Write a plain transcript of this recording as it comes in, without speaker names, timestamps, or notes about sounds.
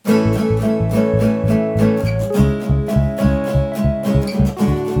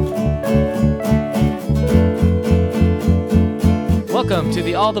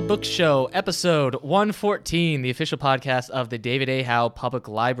All the Book Show, episode 114, the official podcast of the David A. Howe Public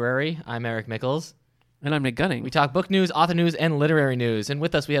Library. I'm Eric Mickles. And I'm Nick Gunning. We talk book news, author news, and literary news. And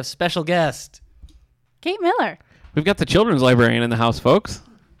with us, we have special guest Kate Miller. We've got the children's librarian in the house, folks.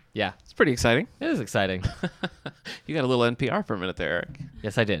 Yeah, It's pretty exciting. it is exciting. You got a little NPR for a minute there, Eric.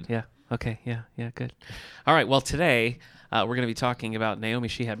 Yes, I did. Yeah. Okay. Yeah, good. All right. Well, today we're going to be talking about Naomi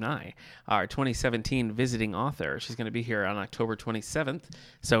Shihab Nye, our 2017 visiting author. She's going to be here on October 27th.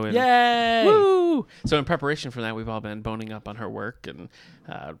 So Yay! Woo! So in preparation for that, we've all been boning up on her work and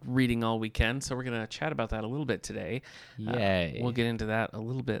reading all weekend. So we're going to chat about that a little bit today. Yay. We'll get into that a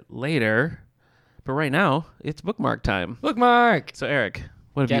little bit later. But right now, it's bookmark time. Bookmark! So, Eric,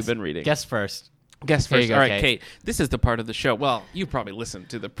 what have you been reading? Guess first. Guess Here you first. go, All right, Kate. Kate. This is the part of the show. Well, you probably listened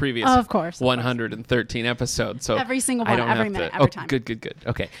to the previous Of course. 113 episodes. So Every single I one, don't every have minute, to, every oh, time. Good.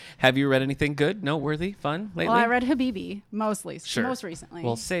 Okay. Have you read anything good, noteworthy, fun lately? Well, I read Habibi most recently.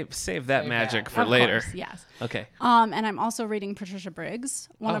 Well, save that magic that. for Of later. course, yes. Okay. And I'm also reading Patricia Briggs,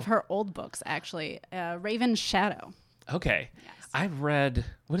 one of Oh. her old books, actually, Raven's Shadow. Okay. Yes. I've read.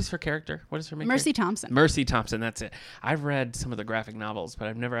 What is her character? What is her main Mercy character? Thompson. Mercy Thompson. That's it. I've read some of the graphic novels, but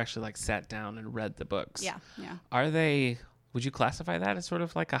I've never actually sat down and read the books. Yeah. Are they? Would you classify that as sort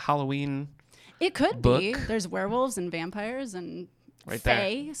of like a Halloween? It could Book. be. There's werewolves and vampires and Right there.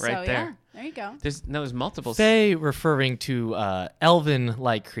 fae. Right So there. yeah, there you go. There's multiple. Fae referring to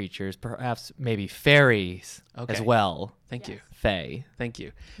elven-like creatures, perhaps maybe fairies as Okay. well. Thank you. Fae. Thank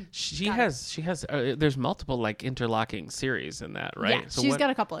you. She Got has. There's multiple like interlocking series in that, right? Yeah, she's got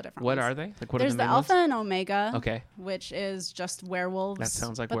a couple of different What ones. are they? Like what There's are the the main Alpha ones? and Omega, Okay. which is just werewolves. That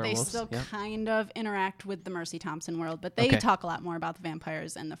sounds like but werewolves, they still yeah. kind of interact with the Mercy Thompson world, but they Okay. talk a lot more about the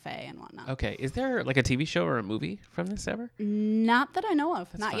vampires and the fae and whatnot. Okay. Is there like a TV show or a movie from this ever? Not that I know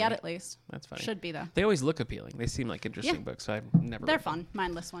of. Not yet, funny. at least. That's funny. Should be, though. They always look appealing. They seem like interesting Yeah. books. So I've never. They're read them. fun,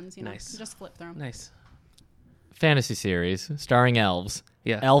 mindless ones, you know. Nice. You just flip through them. Nice. Fantasy series starring elves.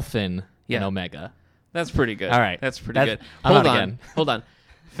 Yeah. Elfin Yeah. and Omega. That's pretty good. All right. That's pretty That's- good. I'm Hold out on. again. Hold on.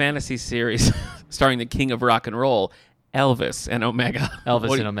 Fantasy series starring the king of rock and roll, Elvis and Omega. Elvis What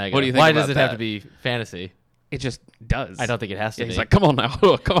do and you- Omega. What do you think Why about does it have that? to be fantasy? It just does. I don't think it has to Yeah, be. he's like, come on now.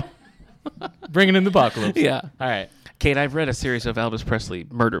 Come on. Bringing in the apocalypse. Yeah. All right. Kate, I've read a series of Elvis Presley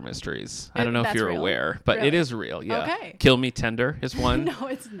murder mysteries. I don't know if That's you're real? aware, but it Really? is real. Yeah. Okay. Kill Me Tender is one. No,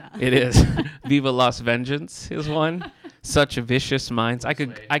 it's not. It is. Viva Las Vengeance is one. Such Vicious Minds. I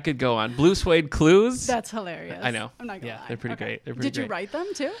could go on. Blue Suede Clues. That's hilarious. I know. I'm not gonna Yeah, lie. they're pretty Okay. great. They're pretty Did you great. write them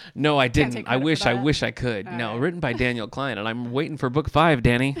too? No, I didn't. take I credit wish. for I that? wish I could. All No, right. written by Daniel Klein, and I'm waiting for book 5,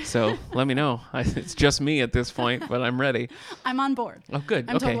 Danny. So let me know. It's just me at this point, but I'm ready. I'm on board. Oh, good.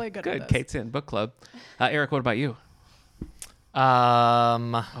 I'm okay. totally good at this. Kate's in book club. Eric, what about you? Oh,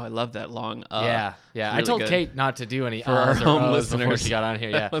 Oh, I love that long. yeah. I really told good. Kate not to do any For our uhs or home uhs before listeners. she got on here.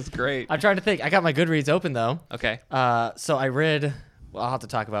 Yeah. That was great. I'm trying to think. I got my Goodreads open though. Okay. So I read. Well, I'll have to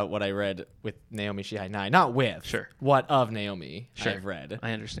talk about what I read with Naomi Shihab Nye. Not with. Sure. What of Naomi Sure. I've read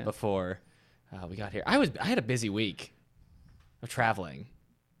I understand. before we got here. I had a busy week of traveling.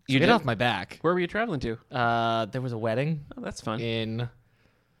 So You get did? off my back. Where were you traveling to? There was a wedding Oh, that's fun. in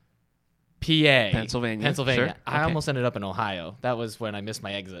PA, Pennsylvania. Pennsylvania. Sure. I Okay. almost ended up in Ohio. That was when I missed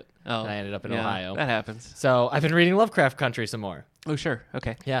my exit. Oh, and I ended up in yeah, Ohio. That happens. So I've been reading Lovecraft Country some more. Oh, sure.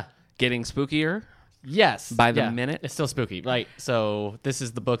 Okay. Yeah. Getting spookier. Yes. By the yeah. minute? It's still spooky. Right. So this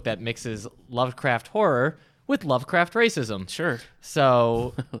is the book that mixes Lovecraft horror with Lovecraft racism. Sure.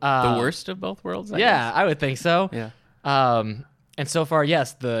 So The worst of both worlds. I Yeah, guess. I would think so. Yeah. And so far,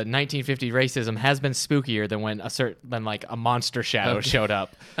 yes, the 1950 racism has been spookier than when a monster shadow Okay. showed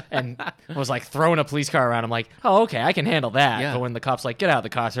up and was like throwing a police car around. I'm like, oh, okay, I can handle that. Yeah. But when the cop's like, get out of the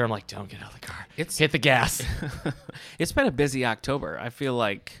car, sir, I'm like, don't get out of the car. It's- Hit the gas. It's been a busy October. I feel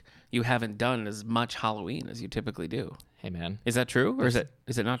like you haven't done as much Halloween as you typically do. Hey, man, Is that true, or is it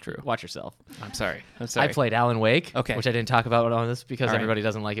not true? watch yourself. I'm sorry. I played Alan Wake, Okay. which I didn't talk about on this because All right. everybody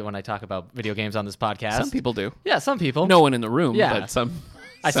doesn't like it when I talk about video games on this podcast. Some people do. Yeah, some people. No one in the room, Yeah. but some.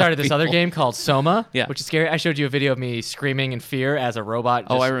 I started this other game called Soma, Yeah. which is scary. I showed you a video of me screaming in fear as a robot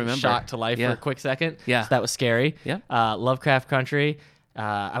just Oh, I remember. shot to life Yeah. for a quick second. Yeah. So that was scary. Yeah. Lovecraft Country.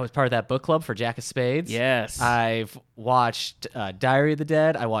 I was part of that book club for Jack of Spades. Yes. I've watched Diary of the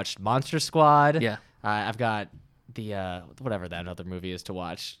Dead. I watched Monster Squad. Yeah. I've got the whatever that other movie is to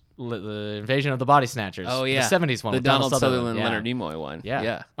watch. The Invasion of the Body Snatchers. Oh yeah, The 70s one. the with Donald Sutherland, Yeah. Leonard Nimoy one. Yeah.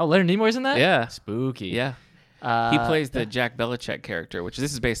 yeah, Oh, Leonard Nimoy's in that? yeah, Spooky. yeah. He plays the Jack Belichick character, which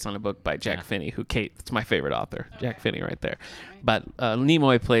this is based on a book by Jack Finney, who it's my favorite author, Jack Finney, right there. But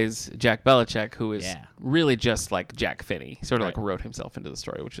Nimoy plays Jack Belichick, who is really just like Jack Finney. He sort of like wrote himself into the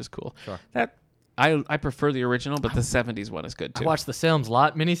story, which is cool. Sure. That I prefer the original, but the 70s one is good too. I watched the Salem's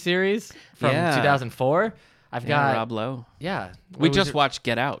Lot miniseries from Yeah. 2004. I've got Rob Lowe. yeah. We What was just it? watched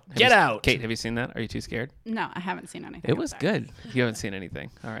Get Out. Get Out. Kate, have you seen that? Are you too scared? No, I haven't seen anything. It up was there. good. You haven't seen anything.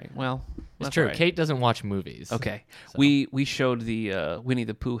 All right. Well, It's that's true. all right. Kate doesn't watch movies. Okay. So- We showed the Winnie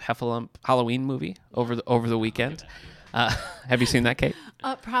the Pooh Heffalump Halloween movie over the weekend. Have you seen that, Kate?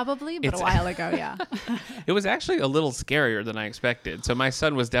 Probably, but It's- a while ago, yeah. It was actually a little scarier than I expected. So my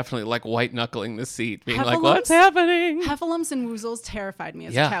son was definitely like white knuckling the seat, being like, Heffalumps? "What's happening?" Heffalumps and woozles terrified me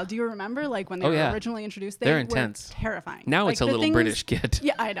as Yeah. a child. Do you remember, like, when they Oh, were yeah. originally introduced? They're were intense. terrifying. Now Like, it's a the little things- British kid.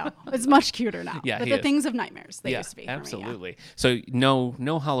 Yeah, I know. It's much cuter now. Yeah, but he the is. things of nightmares they Yeah, used to be. For absolutely. So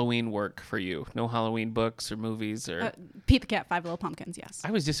no Halloween work for you. No Halloween books or movies or. Me, yeah. Pete the Cat, Five Little Pumpkins. Yes,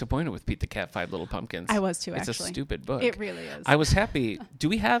 I was disappointed with Pete the Cat, Five Little Pumpkins. I was too. It's Actually, a stupid book. It really is. I was happy.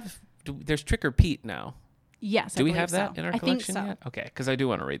 There's Trick or Pete now. Yes. Do I we believe have that so. in our I think collection so. yet? Okay, because I do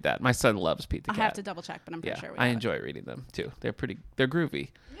want to read that. My son loves Pete the I Cat. have to double check, but I'm pretty Yeah, sure. I enjoy reading them too. They're groovy,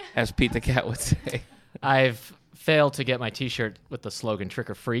 as Pete the Cat would say. I've failed to get my T-shirt with the slogan "Trick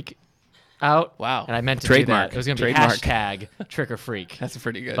or Freak" out. Wow. And I meant to Trademark. do that. It was going to be Trademark. hashtag Trick or Freak. That's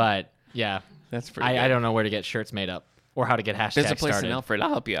pretty good. But yeah, That's pretty good. I don't know where to get shirts made up or how to get hashtags There's a place started. in Alfred. I'll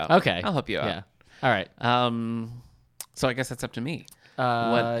help you out. Okay. I'll help you out. Yeah. All right. So I guess that's up to me.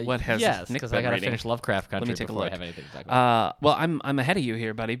 What has yes, Nick because been I gotta reading? finish Lovecraft Country take a before I look. have anything to talk about. Well, I'm ahead of you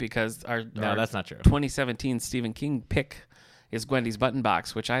here, buddy, because our that's not true. 2017 Stephen King pick is Gwendy's Button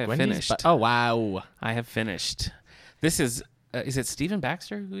Box, which I have finished. Oh wow. I have finished. This is it Stephen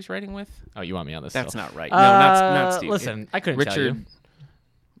Baxter who's writing with? Oh, you want me on this? That's still. not right. No, not Steve. Listen, I couldn't tell Richard.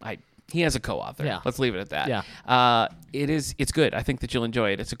 you. He has a co-author. Yeah. Let's leave it at that. Yeah. It's good. I think that you'll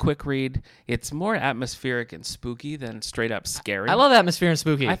enjoy it. It's a quick read. It's more atmospheric and spooky than straight up scary. I love atmosphere and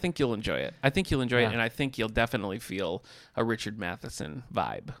spooky. I think you'll enjoy it. I think you'll enjoy Yeah. it, and I think you'll definitely feel a Richard Matheson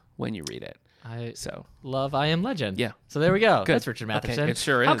vibe when you read it. I So love I Am Legend. Yeah. So there we go. Good. That's Richard Okay, Matheson. it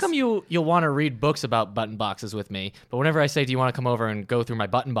sure How is. come you'll want to read books about button boxes with me, but whenever I say, do you want to come over and go through my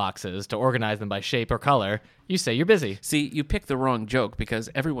button boxes to organize them by shape or color, you say you're busy. see, you picked the wrong joke because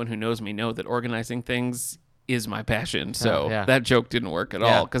everyone who knows me know that organizing things is my passion. So yeah. that joke didn't work at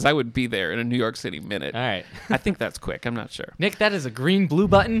Yeah. all because I would be there in a New York City minute. All right. I think that's quick. I'm not sure. Nick, that is a green blue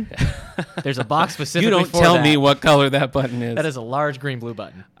button. There's a box specifically You don't for tell that. me what color that button is. That is a large green blue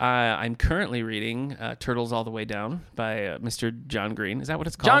button. I'm currently reading Turtles All the Way Down by Mr. John Green. Is that what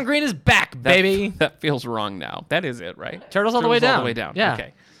it's called? John Green is back, That- baby. That feels wrong now. That is it, right? Turtles All the Way All Down. the Way Down. Yeah.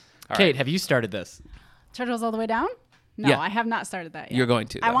 Okay. All Kate, right. have you started this? Turtles All the Way Down? No, Yeah. I have not started that yet. You're going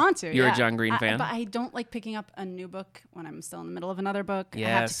to, I though. want to. You're a yeah. John Green fan? But I don't like picking up a new book when I'm still in the middle of another book. I have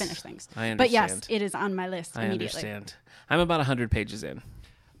Yes, to finish things. I But yes, understand. it is on my list I immediately. understand. I'm about 100 pages in.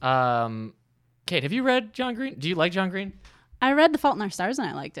 Kate, have you read John Green? Do you like John Green? I read The Fault in Our Stars and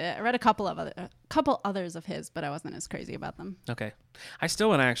I liked it. I read a couple others of his, but I wasn't as crazy about them. Okay. I still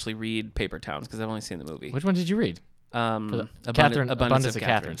want to actually read Paper Towns because I've only seen the movie. Which one did you read? Abundance Abundance of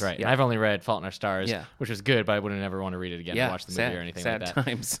Catherines, right. Yeah. And I've only read Fault in Our Stars, Yeah. which was good, but I wouldn't ever want to read it again Yeah, or watch the movie sad, or anything sad like that.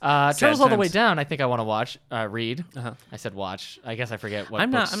 times. Sad Turtles All the Way times. Down, I think I want to read. Uh-huh. I said watch. I guess I forget what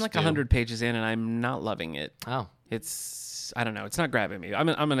I'm books like do. 100 pages in and I'm not loving it. Oh. It's, I don't know. It's not grabbing me. I'm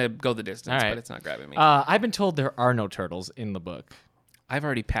going to go the distance, All right. but it's not grabbing me. I've been told there are no turtles in the book. I've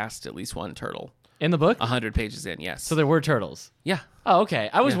already passed at least one turtle. In the book? 100 pages in, yes. So there were turtles. yeah. Oh, okay.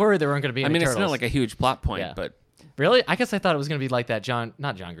 I was Yeah. worried there weren't going to be I any mean, turtles. it's not like a huge plot point, Yeah. but Really? I guess I thought it was going to be like that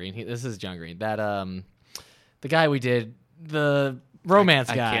not John Green. This is John Green. That the guy we did the romance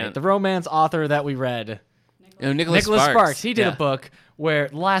I guy, can't- the romance author that we read, Nicholas Nicholas Sparks. He did Yeah. a book where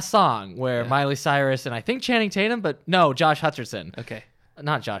Last Song, where Miley Cyrus and I think Channing Tatum, but no, Josh Hutcherson. Okay.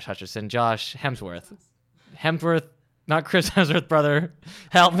 Not Josh Hutcherson, Josh Hemsworth. Hemsworth, not Chris Hemsworth, brother.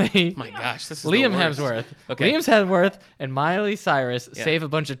 Help me. My gosh, this is Liam the worst. Hemsworth. Okay. Liam Hemsworth and Miley Cyrus Yeah. save a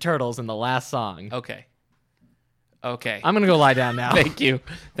bunch of turtles in the last song. Okay. Okay. I'm going to go lie down now. Thank you.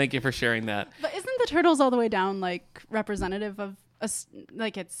 Thank you for sharing that. But isn't the Turtles All the Way Down like representative of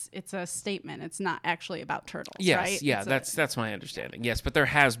like it's a statement? It's not actually about turtles, Yes, right? yeah, It's that's my understanding. Yes, but there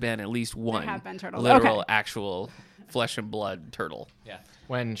has been at least one have been turtles. literal, Okay. actual flesh and blood turtle. Yeah.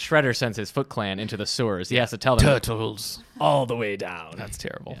 When Shredder sends his Foot Clan into the sewers, he has to tell them Turtles. all the way down. That's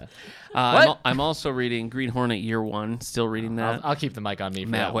terrible. Yeah. I'm, I'm also reading Green Hornet Year One. Still reading that. I'll keep the mic on me for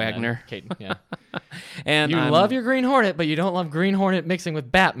Matt that one, then. Wagner. Kate, yeah. And You I'm- love your Green Hornet, but you don't love Green Hornet mixing with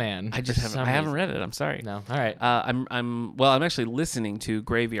Batman. I just for haven't. some I haven't reason. read it. I'm sorry. No. All right. I'm actually listening to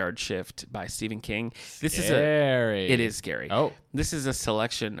Graveyard Shift by Stephen King. This Scary. It is scary. Oh. This is a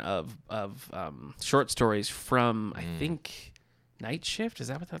selection of short stories from I think Night Shift. Is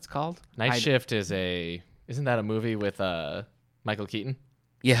that what that's called? Night Shift isn't that a movie with Michael Keaton?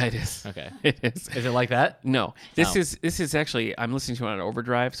 Yeah, it is. Okay. It is. Is it like that? No, this Oh. is actually I'm listening to it on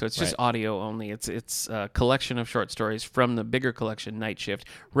overdrive, so it's just Right. audio only. It's a collection of short stories from the bigger collection, Night Shift,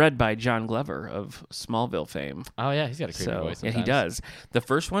 read by John Glover of Smallville fame. Oh yeah, he's got a creepy So voice. yeah, he sometimes. does. The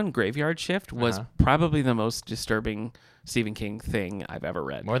first one, Graveyard Shift, was Uh-huh. probably the most disturbing Stephen King thing I've ever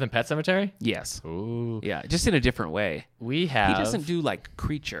read. More than Pet Cemetery. Yes. Ooh. Yeah, just in a different way. We have. He doesn't do like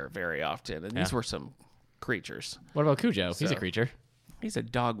creature very often, and these Yeah. were some creatures. What about Cujo? He's So- a creature. He's a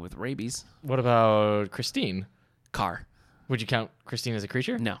dog with rabies. What about Christine? Car. Would you count Christine as a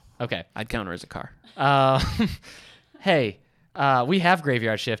creature? No, Okay. I'd count her as a car. Uh, hey, we have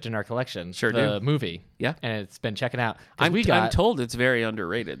Graveyard Shift in our collection. Sure the do. movie. Yeah. And it's been checking out. 'Cause I'm, we got. I'm told it's very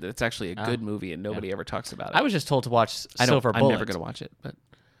underrated. That it's actually a good movie, and nobody ever talks about it. I was just told to watch I don't, Silver Bullet. I'm never going to watch it, but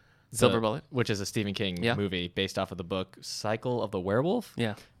Silver Bullet. which is a Stephen King Yeah. movie based off of the book Cycle of the Werewolf.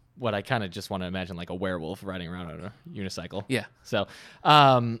 Yeah. What I kind of just want to imagine like a werewolf riding around on a unicycle. Yeah. So,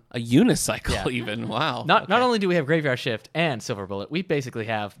 A unicycle, Yeah. even. Wow. not only do we have Graveyard Shift and Silver Bullet, we basically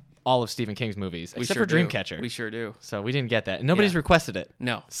have all of Stephen King's movies We except sure for do. Dreamcatcher. We sure do. So we didn't get that, and nobody's Yeah. requested it.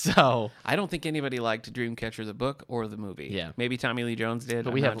 No. So, I don't think anybody liked Dreamcatcher the book or the movie. Yeah. Maybe Tommy Lee Jones did.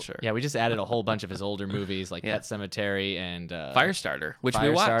 but I'm we not have sure. yeah, we just added a whole bunch of his older movies like Yeah. Pet Cemetery and Firestarter, which we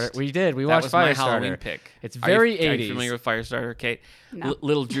Firestarter. watched. We did. We That watched was my Firestarter. Halloween pick. It's Are you- very Are 80s. you familiar with Firestarter, Kate? No.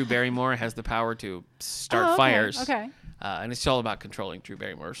 Little Drew Barrymore has the power to start Oh, okay, fires. okay. And it's all about controlling Drew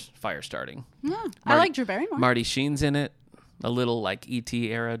Barrymore's fire starting. Yeah, I Marty- like Drew Barrymore. Marty Sheen's in it. A little like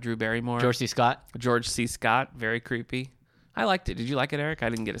E.T. era Drew Barrymore. George C. Scott. George C. Scott, very creepy. I liked it. Did you like it, Eric? I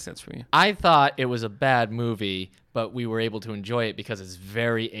didn't get a sense from you. I thought it was a bad movie, but we were able to enjoy it because it's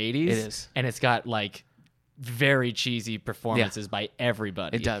very 80s. It is. And it's got like very cheesy performances by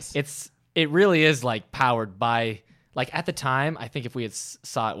everybody. It does. It really is like powered by like at the time, I think if we had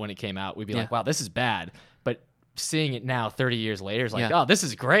saw it when it came out, we'd be Yeah. like, wow, this is bad. But seeing it now 30 years later is like, Yeah. oh, this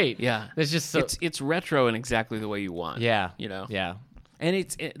is great. Yeah. It's just so It's retro in exactly the way you want. yeah. You know? Yeah. And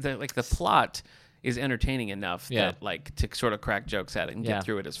the plot is entertaining enough Yeah. that like to sort of crack jokes at it and Yeah. get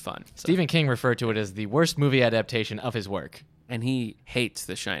through it is fun. So- Stephen King referred to it as the worst movie adaptation of his work. and he hates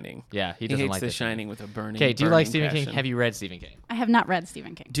The Shining. Yeah, he He doesn't hates like The this movie. Shining with a burning. Okay, do you like burning Stephen King? passion. Have you read Stephen King? I have not read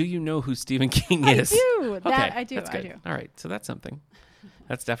Stephen King. Do you know who Stephen King I is? do. Okay, That I do. That's I good. do. All right, so that's something.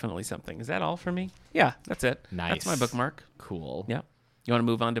 That's definitely something. Is that all for me? Yeah, that's it. That's my Nice. bookmark. Cool. Yeah. You want to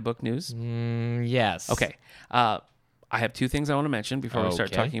move on to book news? Yes. Okay. I have two things I want to mention before we start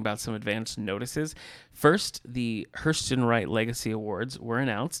Okay. talking about some advanced notices. First, the Hurston Wright Legacy Awards were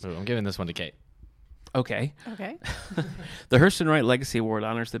announced. Ooh, I'm giving this one to Kate. Okay. Okay. The Hurston Wright Legacy Award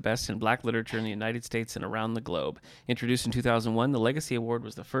honors the best in black literature in the United States and around the globe. Introduced in 2001, the Legacy Award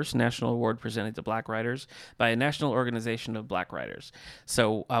was the first national award presented to black writers by a national organization of black writers.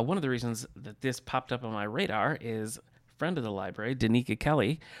 So one of the reasons that this popped up on my radar is friend of the library, Danica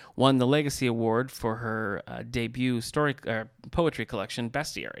Kelly, won the Legacy Award for her debut poetry collection,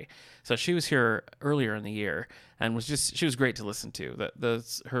 Bestiary. So she was here earlier in the year and she was great to listen to.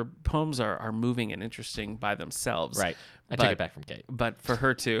 Her poems are moving and interesting by themselves. Right. I But- took it back from Kate. But for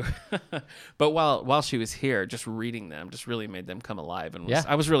her to, but while she was here, just reading them just really made them come alive, and Yeah.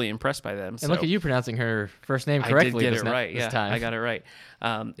 I was really impressed by them. And look at you pronouncing her first name correctly. I did this get it na- right. this Yeah, time. I got it right.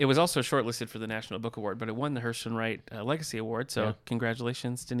 It was also shortlisted for the National Book Award, but it won the Hurston Wright Legacy Award. So Yeah.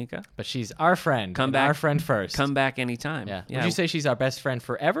 congratulations, Danica. But she's our friend. Come and back- Our friend first. Come back anytime. Yeah. Would you say she's our best friend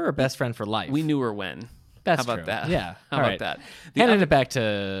forever or best friend for life? we knew her when? That's How about true. that? Yeah. How All about right. that? The Handing other- it back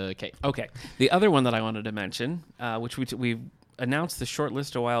to Kate. Okay. The other one that I wanted to mention, which we announced the short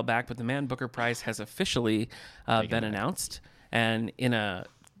list a while back, but the Man Booker Prize has officially been announced. And in a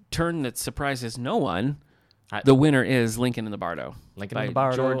turn that surprises no one, the winner is Lincoln in the Bardo. Lincoln by in the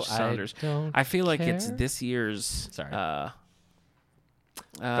Bardo, George I Saunders. don't I feel like it's care. this year's. Sorry.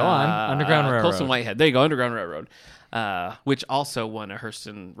 Go on. Underground Railroad. Colson Whitehead. There you go. Underground Railroad. Which also won a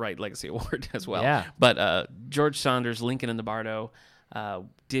Hurston Wright Legacy Award as well. Yeah. But George Saunders, Lincoln in the Bardo,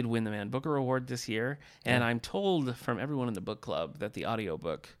 did win the Man Booker Award this year. And I'm told from everyone in the book club that the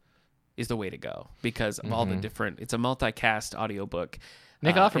audiobook is the way to go because of all the different, it's a multicast audiobook.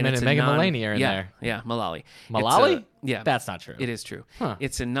 Nick and Offerman it's and a Megan Mullany are in yeah, there. Yeah, Mullally. Mullally? Yeah. That's not true. It is true. Huh.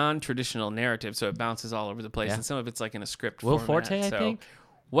 It's a non-traditional narrative, so it bounces all over the place, Yeah. and some of it's like in a script Will format. Forte, I so think?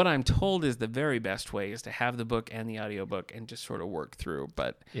 what I'm told is the very best way is to have the book and the audiobook and just sort of work through.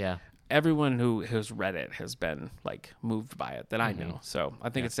 But Yeah. everyone who has read it has been like moved by it that I know. So I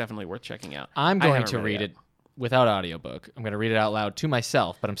think it's definitely worth checking out. I'm I going haven't to read read yet. it without audiobook. I'm going to read it out loud to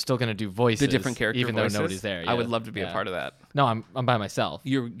myself, but I'm still going to do voices. The different character even voices. though nobody's there. I Yeah. would love to be a Yeah. part of that. No, I'm by myself.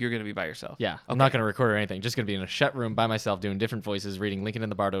 You're going to be by yourself. Yeah, I'm not going to record or anything. Just going to be in a shut room by myself doing different voices, reading Lincoln in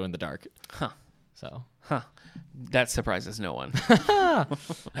the Bardo in the dark. Huh. So, Huh. That surprises no one. all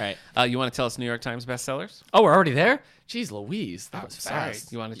right. You want to tell us New York Times bestsellers? Oh, we're already there. Jeez, Louise, that was Sorry.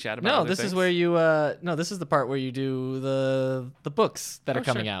 fast. You want to chat about No, other this is things? where you. No, this is the part where you do the books that are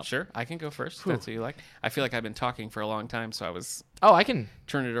coming sure, out. Sure, I can go first. If that's what you like. I feel like I've been talking for a long time, so I was Oh, I can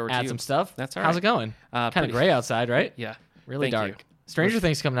turning it over to add you. some stuff. That's all How's right. it going? Kind of Pretty- gray outside, right? Yeah. Really Thank dark. you. Stranger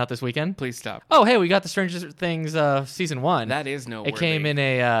Things coming out this weekend. Please stop. Oh, hey, we got the Stranger Things season 1. That is noteworthy. It came in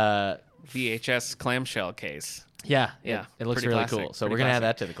a VHS clamshell case. yeah. Yeah, It looks pretty really classic, cool. So pretty we're gonna add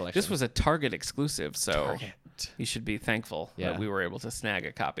classic. that to the collection. This was a Target exclusive, so Target. you should be thankful Yeah. that we were able to snag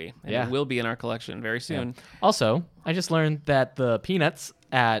a copy. And Yeah. it will be in our collection very soon. Also, I just learned that the peanuts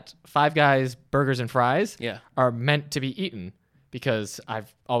at Five Guys Burgers and Fries Yeah. are meant to be eaten because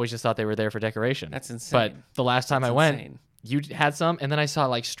I've always just thought they were there for decoration. That's insane. But the last time I went, insane. you had some, and then I saw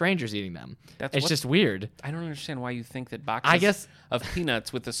like strangers eating them. That's It's what- just weird. I don't understand why you think that boxes I guess- of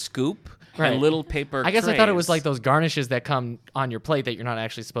peanuts with a scoop Right. and little paper I guess I thought it was trays- like those garnishes that come on your plate that you're not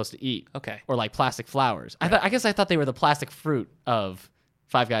actually supposed to eat. Okay. Or like plastic flowers. I guess I thought they were the plastic fruit of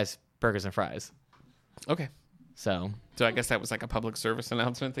Five Guys Burgers and Fries. Okay. So So I guess that was like a public service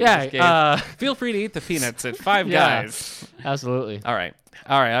announcement that you just gave. yeah, Feel free to eat the peanuts at Five Yeah. Guys. absolutely. All right.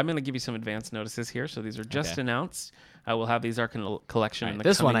 I'm going to give you some advance notices here. So these are just Okay. announced. I will have these collection in the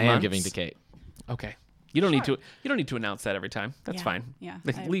This one I coming am months. giving to Kate. Okay. You don't need to. You don't need to announce that every time. That's Yeah, fine. yeah,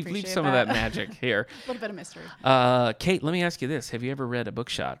 Like, I leave appreciate some of that that. magic here. A little bit of mystery. Kate, let me ask you this: have you ever read a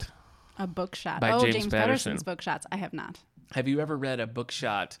bookshot? A bookshot. By Oh, James James Patterson. Patterson's bookshots. I have not. Have you ever read a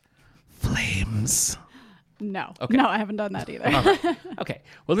bookshot? Flames. No. Okay. No, I haven't done that either. Okay.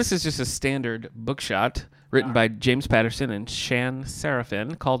 Well, this is just a standard bookshot written by James Patterson and Shan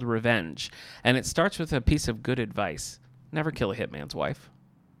Seraphin called Revenge, and it starts with a piece of good advice: never kill a hitman's wife.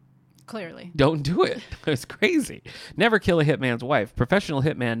 Clearly. Don't do it. It's crazy. Never kill a hitman's wife. Professional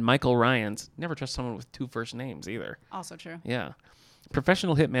hitman Michael Ryan's never trust someone with 2 first names either. Also true. Yeah.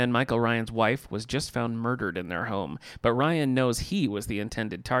 Professional hitman Michael Ryan's wife was just found murdered in their home, but Ryan knows he was the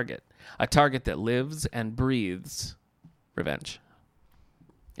intended target. A target that lives and breathes revenge.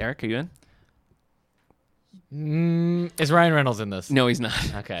 Eric, are you in? Is Ryan Reynolds in this? No, he's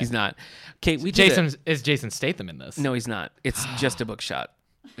not. Okay. He's not. Kate, we did Is Jason Statham in this? No, he's not. It's just a bookshot.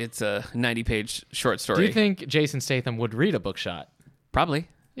 It's a 90-page short story. Do you think Jason Statham would read a bookshot? Probably.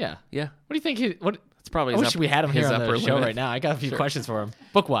 Yeah. Yeah. What do you think he? What? It's probably I his wish we had him here his on the upper show limit. right now. I got a few questions for him,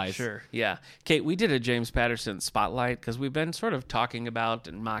 book-wise. Sure. Yeah. Kate, we did a James Patterson spotlight because we've been sort of talking about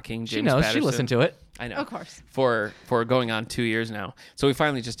and mocking James She knows. Patterson. She listened to it. I know. Of course. For going on 2 years now. So we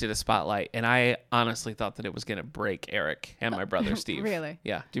finally just did a spotlight, and I honestly thought that it was going to break Eric and my brother Steve. Really?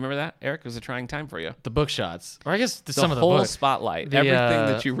 Yeah. Do you remember that, Eric? It was a trying time for you. The book shots, or I guess some of the whole books. spotlight, The, everything uh,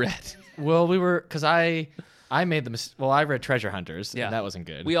 that you read. Well, we were because I made I read Treasure Hunters. Yeah. And that wasn't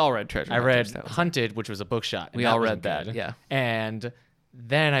good. We all read Treasure I Hunters. read That was- Hunted, which was a book shot. and We all wasn't read that, good. yeah. And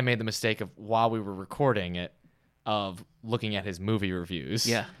then I made the mistake of while we were recording it, of looking at his movie reviews.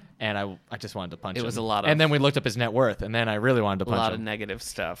 Yeah. And I just wanted to punch him. It was a lot of- And then we looked up his net worth, and then I really wanted to a punch lot of him. negative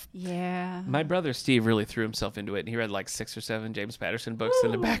stuff. Yeah. My brother Steve really threw himself into it, and he read like 6 or 7 James Patterson books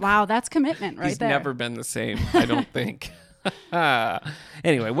in the back. Wow, that's commitment right He's there. never been the same, I don't think.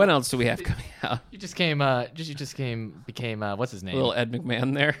 Anyway, what else do we have coming out? You just became what's his name? Little Ed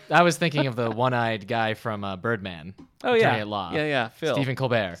McMahon there. I was thinking of the one-eyed guy from Birdman. Oh, Attorney yeah. at Law. Yeah, Phil. Stephen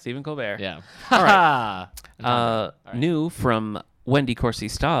Colbert. Stephen Colbert. Yeah. All right. New from Wendy Corsi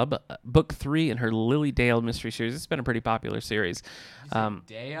Staub, book 3 in her Lily Dale mystery series. It's been a pretty popular series.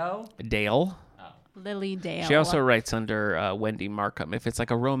 Deo. Dale. Lily Dale. She also writes under Wendy Markham. If it's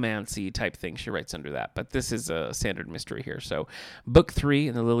like a romancy type thing, she writes under that. But this is a standard mystery here. So, book 3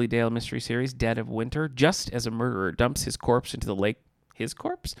 in the Lily Dale mystery series, Dead of Winter. Just as a murderer dumps his corpse into the lake, his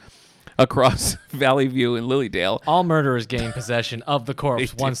corpse? Across Valley View in Lilydale, All murderers gain possession of the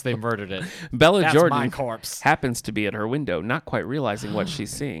corpse once they murdered it. Bella That's Jordan my corpse. happens to be at her window, not quite realizing what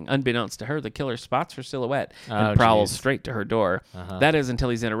she's seeing. Unbeknownst to her, the killer spots her silhouette and Oh, prowls geez. straight to her door. That is until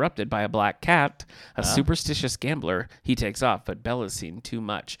he's interrupted by a black cat, a superstitious gambler. He takes off, but Bella's seen too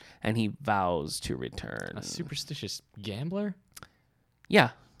much, and he vows to return. A superstitious gambler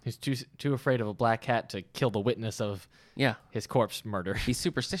Yeah, who's too afraid of a black cat to kill the witness of yeah. his corpse murder. He's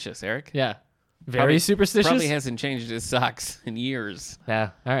superstitious, Eric. Yeah. Very Probably- superstitious. Probably hasn't changed his socks in years.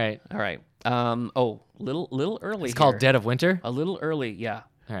 Yeah. All right. All right. Little early. It's called here. Dead of Winter. A little early, yeah.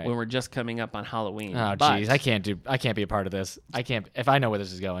 All right. When we're just coming up on Halloween. Oh, But jeez. I can't be a part of this. I can't. If I know where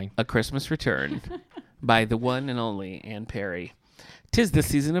this is going. A Christmas Return by the one and only Anne Perry. 'Tis the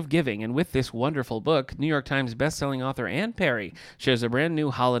season of giving, and with this wonderful book, New York Times bestselling author Anne Perry shares a brand new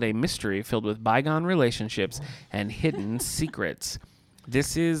holiday mystery filled with bygone relationships and hidden secrets.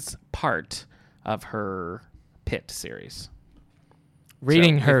 This is part of her Pit series.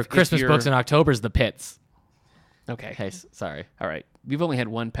 Reading So her if Christmas you're- books in October is the pits. Okay. Okay, sorry. All right. We've only had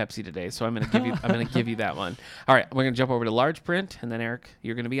one Pepsi today, so I'm gonna give you that one. All right, we're gonna jump over to large print, and then Eric,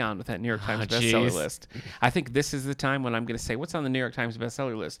 you're gonna be on with that New York Times bestseller jeez. list. I think this is the time when I'm gonna say what's on the New York Times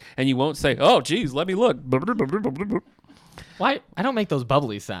bestseller list, and you won't say, "Oh, geez, let me look." Why? I don't make those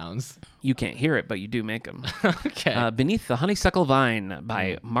bubbly sounds. You can't hear it, but you do make them. Okay. Beneath the Honeysuckle Vine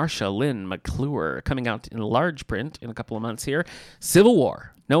by Marcia Lynn McClure, coming out in large print in a couple of months here. Civil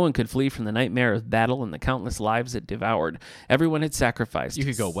War. No one could flee from the nightmare of battle and the countless lives it devoured. Everyone had sacrificed. You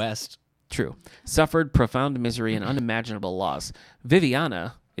could go west. True. Suffered profound misery and unimaginable loss.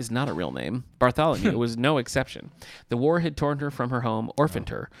 Viviana is not a real name. Bartholomew was no exception. The war had torn her from her home, orphaned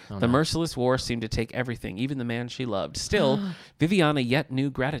her. The merciless war seemed to take everything, even the man she loved. Still, Viviana yet knew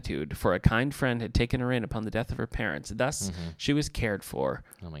gratitude, for a kind friend had taken her in upon the death of her parents. Thus, she was cared for,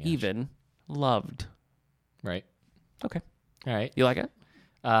 Oh my gosh. even loved. Right. Okay. All right. You like it?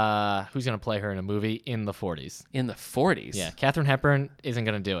 Who's going to play her in a movie in the 40s? In the 40s? Yeah, Katharine Hepburn isn't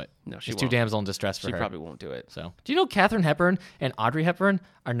going to do it. No, she She's too won't. damsel in distress for She her. probably won't do it. So, do you know Katharine Hepburn and Audrey Hepburn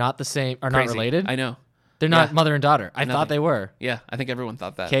are not the same? Are not Crazy. related? I know. They're not Yeah. mother and daughter. I Nothing. thought they were. Yeah, I think everyone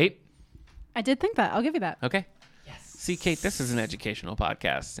thought that. Kate. I did think that. I'll give you that. Okay. Yes. See, Kate, this is an educational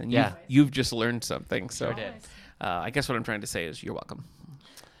podcast, and Yeah. you've just learned something. So, Sure did. I guess what I'm trying to say is you're welcome.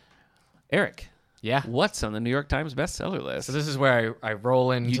 Eric, Yeah. what's on the New York Times bestseller list? So this is where I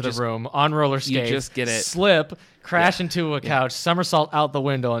roll into the just- room on roller skates. just get it. Slip, crash into a couch, somersault out the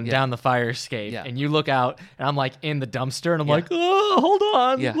window and down the fire escape. Yeah. And you look out, and I'm like in the dumpster, and I'm Yeah. like, oh, hold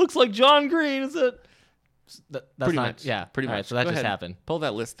on. Yeah. Looks like John Green. Is it? That's Pretty not. much. Yeah. Pretty All right, much. so that Go just ahead. happened. Pull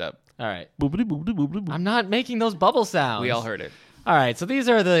that list up. All right. We I'm not making those bubble sounds. all heard it. All right, so these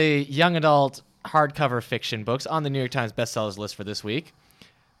are the young adult hardcover fiction books on the New York Times bestsellers list for this week.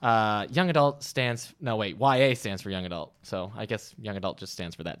 Young adult stands YA stands for young adult, so I guess young adult just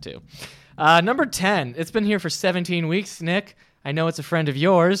stands for that too. Number 10, it's been here for 17 weeks, Nick. I know it's a friend of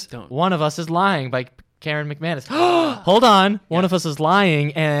yours. Don't. One of Us is Lying by Karen McManus. Hold on, One of Us is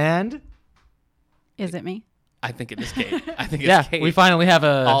Lying, and Is it me? I think it is Kate. I think it's yeah, Kate. we finally have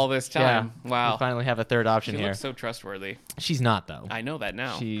a all this time. yeah, Wow. we finally have a third option She here. looks so trustworthy. She's not though. I know that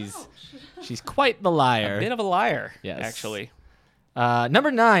now. She's quite the liar. A bit of a liar, Yes. actually.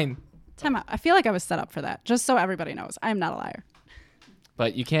 Number 9. Time out. I feel like I was set up for that. Just so everybody knows, I am not a liar.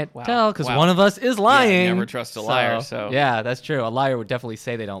 But you can't Wow. tell because Wow. one of us is lying. never trust a liar, so- yeah, that's true. A liar would definitely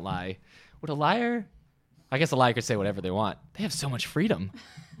say they don't lie. Would a liar? I guess a liar could say whatever they want. They have so much freedom.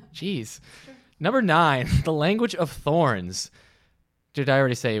 Jeez. Number 9, The Language of Thorns. Did I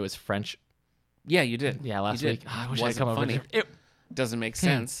already say it was French? Yeah, you did. Yeah, last You did. week. I wish I'd Wasn't come over. funny. It, Doesn't make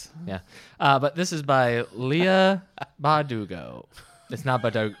sense. yeah, but this is by Leah Bardugo. It's not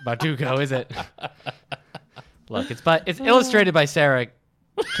Bardugo, is it? Look, it's illustrated by Sarah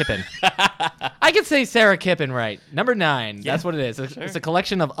Kippen. I could say Sarah Kippen right. Number 9. That's what it is. It's a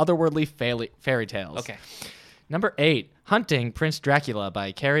collection of otherworldly fairy tales. Okay. Number 8. Hunting Prince Dracula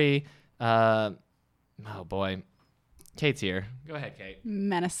by Carrie. Oh boy, Kate's here. Go ahead, Kate.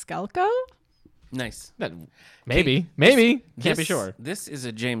 Maniscalco? Nice. Maybe. Can't be sure. This is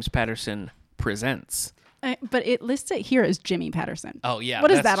a James Patterson Presents. But it lists it here as Jimmy Patterson. Oh, yeah.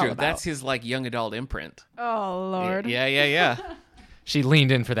 What is that's that all true. about? That's his, young adult imprint. Oh, Lord. Yeah. She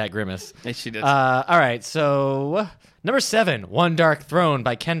leaned in for that grimace. Yes, she did. All right, so number 7, One Dark Throne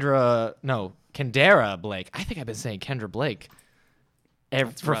by Kendra Blake. I think I've been saying Kendra Blake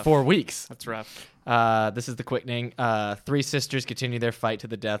for rough. 4 weeks. That's rough. This is the quickening. 3 sisters continue their fight to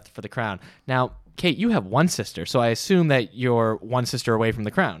the death for the crown. Now, Kate, you have one sister, so I assume that you're one sister away from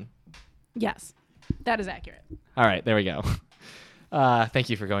the crown. Yes, that is accurate. All right, there we go. Thank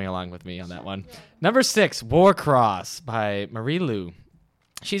you for going along with me on that one. Number 6, Warcross by Marie Lu.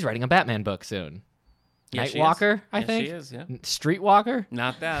 She's writing a Batman book soon. Yeah, she is. Nightwalker, I Yeah, think. she is, yeah. Streetwalker?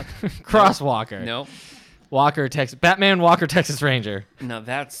 Not that. Crosswalker. No. Batman Walker, Texas Ranger. No,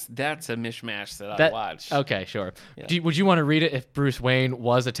 that's a mishmash that I That- watch. Okay, sure. Yeah. Would you want to read it if Bruce Wayne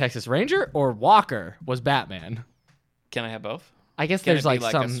was a Texas Ranger or Walker was Batman? Can I have both? I guess Can there's it be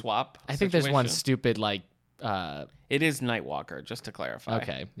like a some swap? I think there's one situation? stupid It is Nightwalker, just to clarify.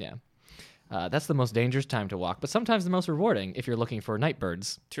 okay, yeah. That's the most dangerous time to walk, but sometimes the most rewarding if you're looking for night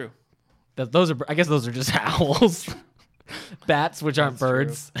birds. True. I guess those are just owls. Bats, which aren't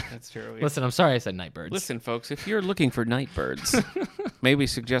birds. That's true. Listen, I'm sorry I said night birds. Listen, folks, if you're looking for night birds, maybe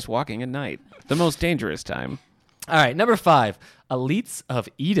suggest walking at night. The most dangerous time. All right, number 5, Elites of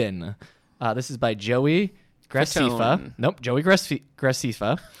Eden. This is by Joey Graceffa. Fatone. Nope, Joey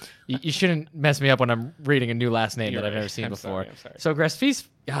Graceffa. You shouldn't mess me up when I'm reading a new last name You're that I've right. never seen I'm before. sorry. So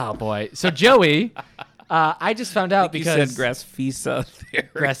Oh boy. So Joey, I just found out You because said Grasfisa there.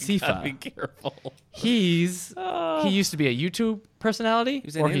 Grasfifa. You gotta be careful. he used to be a YouTube personality, He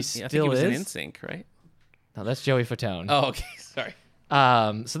was in or he I think still he was is. in NSYNC, right? No, that's Joey Fatone. Oh, okay. Sorry.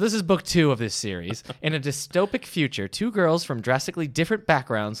 So this is book 2 of this series. In a dystopic future, 2 girls from drastically different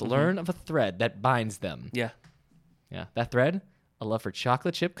backgrounds learn of a thread that binds them. Yeah. Yeah, that thread, a love for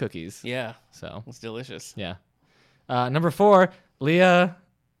chocolate chip cookies. Yeah. So It's delicious. yeah. Number 4, Leah.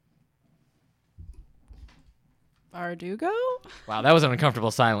 Bardugo? Wow, that was an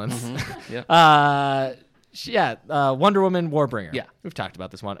uncomfortable silence. Yeah. Wonder Woman Warbringer. Yeah. We've talked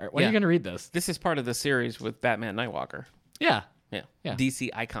about this one. When are Yeah. you going to read this? This is part of the series with Batman Nightwalker. Yeah. Yeah. Yeah. DC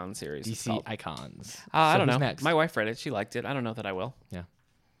Icon series. it's DC called. Icons. I So don't who's know. Next? My wife read it. She liked it. I don't know that I will. Yeah.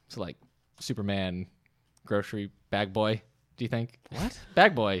 So like Superman, grocery bag boy. Do you think? What?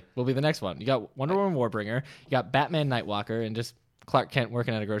 Bag boy will be the next one. You got Wonder Woman Warbringer. You got Batman Nightwalker, and just Clark Kent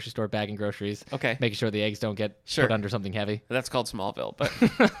working at a grocery store bagging groceries. Okay. Making sure the eggs don't get Sure. put under something heavy. That's called Smallville.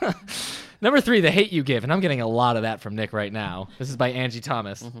 But Number 3, The Hate You Give, and I'm getting a lot of that from Nick right now. This is by Angie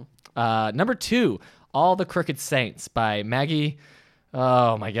Thomas. Number 2, All the Crooked Saints by Maggie.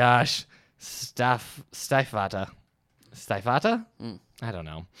 Oh my gosh, Stifata. Stifata? I don't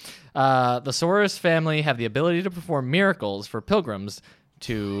know. The Soros family have the ability to perform miracles for pilgrims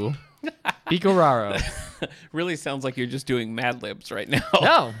to Bicoraro. really sounds like you're just doing Mad Libs right now.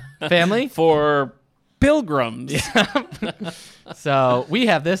 No, family. For pilgrims. So we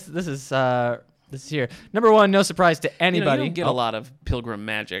have this. This is here. Number 1, no surprise to You anybody. don't get a lot of Pilgrim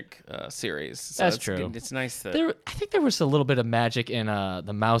Magic series. So That's it's true. good. It's nice that I think there was a little bit of magic in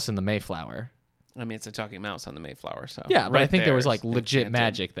The Mouse and the Mayflower. I mean, it's a talking mouse on the Mayflower. So Yeah, but I right think there was there's like legit enchanted.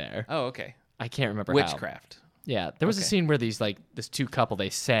 magic there. Oh, okay. I can't remember how. Witchcraft. Yeah, there was a Okay. scene where this 2 couple they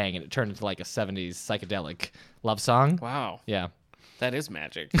sang and it turned into like a 70s psychedelic love song. Wow, Yeah. that is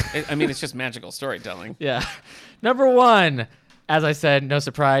magic. I mean, it's just magical storytelling. Yeah. Number 1, as I said, no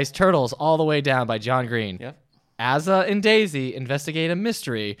surprise, Turtles All the Way Down by John Green. Yep. Asa and Daisy investigate a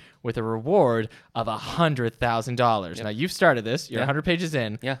mystery with a reward of $100,000. Yep. Now you've started this. You're Yeah. 100 pages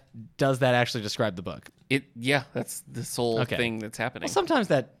in. Yeah. Does that actually describe the book? Yeah, that's the sole Okay. thing that's happening. Well, sometimes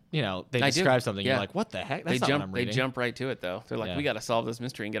that they I do. describe something. Yeah. You're like, what the heck? they That's not what I'm jump. They reading. jump right to it though. They're like, Yeah. we got to solve this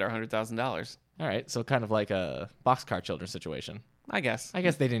mystery and get our $100,000. All right, so kind of like a Boxcar Children situation. I guess. I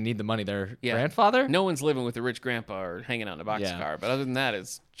guess they didn't need the money. Their Yeah. grandfather. No one's living with a rich grandpa or hanging out in a boxcar. Yeah. But other than that,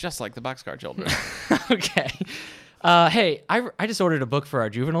 it's just like the Boxcar Children. Okay. Hey, I just ordered a book for our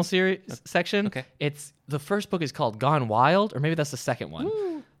juvenile series section. Okay. It's the first book is called Gone Wild, or maybe that's the second one.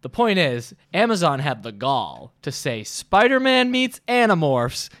 The point is, Amazon had the gall to say Spider-Man meets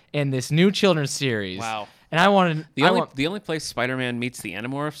Animorphs in this new children's series. Wow. And I wanted The only place Spider-Man meets the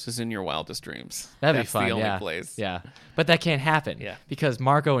Animorphs is in your wildest dreams. that'd That's be fun. the only yeah. place. Yeah. But that can't happen. Yeah. Because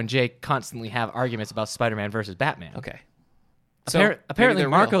Marco and Jake constantly have arguments about Spider-Man versus Batman. Okay. Apparently, they're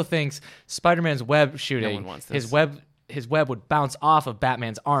Marco real. thinks Spider-Man's web shooting, one wants his this. his web would bounce off of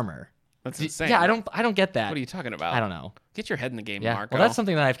Batman's armor. That's insane. Yeah, I don't get that. What are you talking about? I don't know. Get your head in the game, Yeah, Marco. well, that's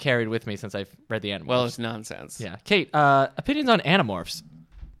something that I've carried with me since I've read the Animorphs. Well, it's nonsense. yeah, Kate, opinions on Animorphs?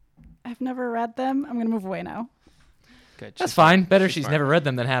 I've never read them. I'm going to move away now. Good. That's fine. Better she's smart. never read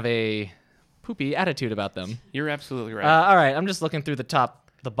them than have a poopy attitude about them. You're absolutely right. All right, I'm just looking through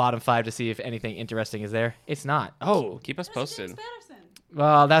the bottom 5 to see if anything interesting is there. It's not. Oh, Keep us posted.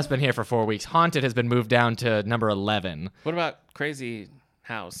 well, that's been here for 4 weeks. Haunted has been moved down to number 11. What about Crazy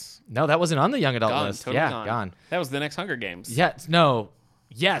House? No, that wasn't on the young adult Gone. list. Totally Yeah, gone. gone. That was the next Hunger Games. Yes, no.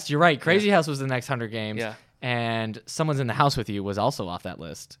 Yes, you're right. Crazy House was the next Hunger Games. Yeah. And Someone's in the House with You was also off that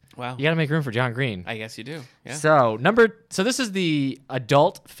list. Wow. You got to make room for John Green. I guess you do. Yeah. So this is the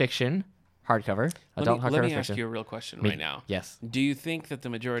adult fiction hardcover. Adult Let hardcover me ask fiction. you a real question Me- right now. Yes. Do you think that the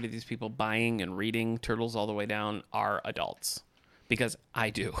majority of these people buying and reading Turtles All the Way Down are adults? Because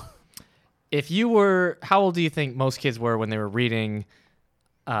I do. If you were, how old do you think most kids were when they were reading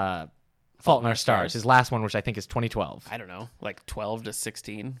Fault in Our Stars? His last one, which I think is 2012. I don't know, like 12 to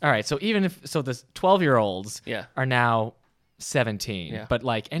 16. All right, so the 12-year-olds Yeah. are now 17. Yeah. But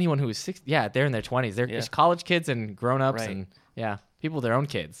like anyone who is 6, they're in their 20s. They're Yeah. just college kids and grown-ups Right. and people with their own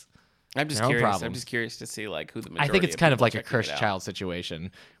kids. I'm just Their own curious. I'm problems. just curious to see like who the I majority think it's kind of people like a checking it cursed out. child situation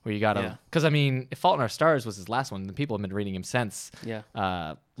where you got to, Yeah. because I mean, if Fault in Our Stars was his last one, then people have been reading him since Yeah.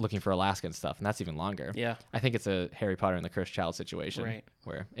 looking for Alaska and stuff, and that's even longer. Yeah. I think it's a Harry Potter and the Cursed Child situation Right.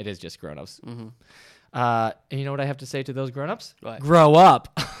 where it is just grown-ups. Mm-hmm. And you know what I have to say to those grown-ups? What? Grow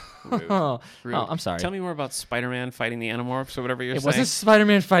up. Rude. Oh, Rude. I'm sorry. Tell me more about Spider-Man fighting the Animorphs or whatever you're It saying. wasn't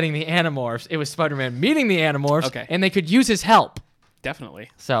Spider-Man fighting the Animorphs. It was Spider-Man meeting the Animorphs, Okay. and they could use his help. Definitely.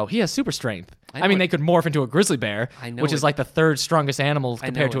 So he has super strength. I I know mean, what- they could morph into a grizzly bear, I know which is it- like the third strongest animal I know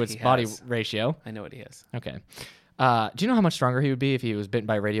compared to what its he body has. ratio. I know what he is. Okay. Do you know how much stronger he would be if he was bitten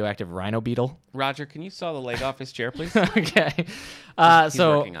by a radioactive rhino beetle? Roger, can you saw the leg off his chair, please? Okay. He's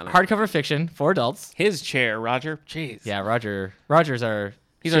So working on it. hardcover fiction for adults. His chair, Roger. Jeez. Yeah, Roger's our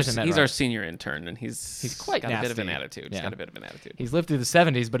He's our senior intern, and he's quite got a bit of an nasty. attitude. Yeah. He's got a bit of an attitude. He's lived through the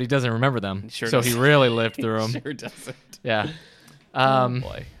 70s, but he doesn't remember them. Sure so does. he really lived through them. Sure doesn't. Yeah. Oh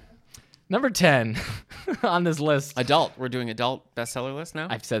boy. Number 10 on this list. Adult. We're doing adult bestseller list now.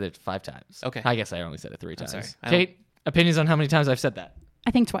 I've said it 5 times. Okay. I guess I only said it 3 times. sorry. Kate, opinions on how many times I've said that?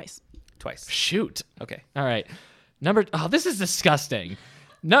 I think twice. Twice. Shoot. Okay. All right. This is disgusting.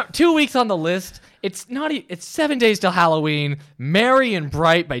 No, 2 weeks on the list. It's not. It's 7 days till Halloween. Merry and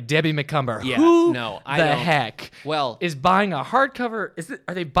Bright by Debbie McCumber. Yeah, Who no, I the don't- heck Well, is buying a hardcover?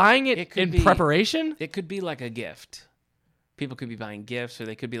 Are they buying it could in be- preparation? it could be like a gift. People could be buying gifts, or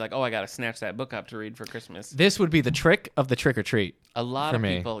they could be like, "Oh, I got to snatch that book up to read for Christmas." This would be the trick of the trick or treat. A lot for of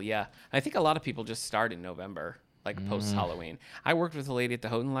me. people, yeah. I think a lot of people just start in November, like post Halloween. I worked with a lady at the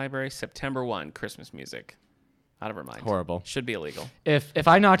Houghton Library. September 1, Christmas music. Out of her mind. Horrible. Should be illegal. If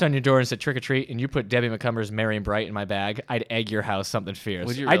I knocked on your door and said trick or treat, and you put Debbie McCumber's Merry and Bright in my bag, I'd egg your house something fierce.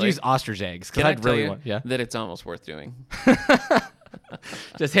 Would you I'd really? use ostrich eggs because Can I I'd tell really you want. Yeah. that it's almost worth doing?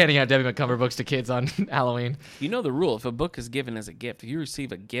 Just handing out Debbie McCumber books to kids on Halloween. You know the rule: if a book is given as a gift, if you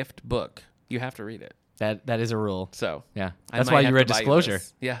receive a gift book, you have to read it. That is a rule. So Yeah. I That's might why you have read to buy Disclosure.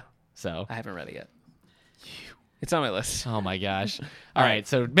 this. Yeah, So. I haven't read it yet. It's on my list. Oh my gosh. All right.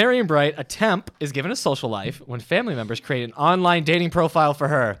 So Merry and Bright, a temp is given a social life when family members create an online dating profile for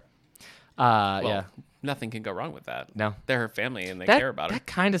her. Well, Yeah. nothing can go wrong with that. No. They're her family and they That, care about her. that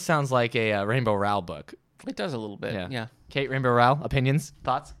kind of sounds like a Rainbow Rowell book. It does a little bit. Yeah. Yeah. Kate, Rainbow Rowell, opinions,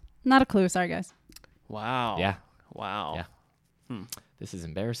 thoughts? Not a clue. Sorry, guys. Wow. Yeah. Wow. Yeah. This is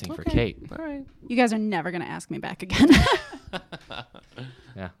embarrassing for Okay. Kate. All right. You guys are never going to ask me back again.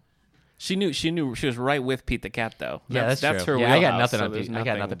 Yeah. She knew she was right with Pete the Cat though. Yeah, that's true. her Yeah, I got wheelhouse, nothing so on there's Pete. I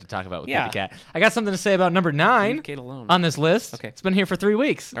got nothing to talk about with Yeah. Pete the Cat. I got something to say about number 9 Leave Kate alone. on this list. Okay. It's been here for 3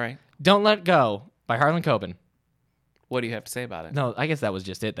 weeks. All right. Don't Let Go by Harlan Coben. What do you have to say about it? No, I guess that was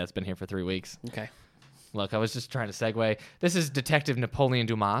just it. That's been here for 3 weeks. Okay. Look, I was just trying to segue. This is Detective Napoleon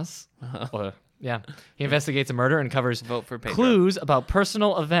Dumas. Yeah. He investigates a murder and covers Vote for Pedro. clues about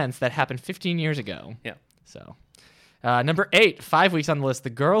personal events that happened 15 years ago. Yeah. So, number 8, 5 weeks on the list. The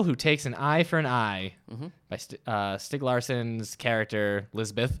Girl Who Takes an Eye for an Eye by Stig Larsson's character,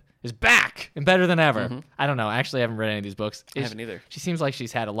 Lisbeth, is back and better than ever. I don't know. I actually haven't read any of these books. I haven't either. She seems like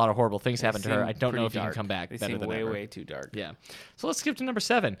she's had a lot of horrible things happen to her. Seem I don't know pretty if you can dark. come back They better seem than way, ever. way too dark. Yeah. So let's skip to number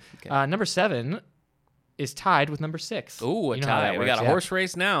 7. Okay. Number 7 is tied with number 6. Ooh, a You know how tie. that We got works, a yeah. horse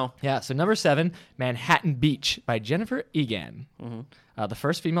race now. Yeah, so number 7, Manhattan Beach by Jennifer Egan. The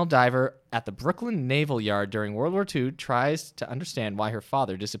first female diver at the Brooklyn Naval Yard during World War II tries to understand why her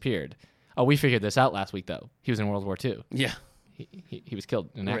father disappeared. Oh, we figured this out last week, though. He was in World War II. Yeah. He was killed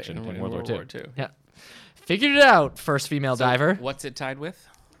in Right, action in in World War II. II. Yeah. Figured it out, first female diver. What's it tied with?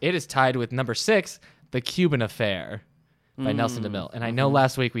 It is tied with number 6, The Cuban Affair by Nelson DeMille. And I know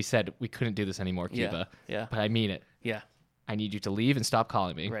last week we said we couldn't do this anymore, Cuba. Yeah. But I mean it. Yeah. I need you to leave and stop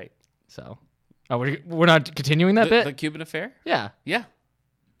calling me. Right. So, we're not continuing that bit? The Cuban Affair? Yeah. Yeah.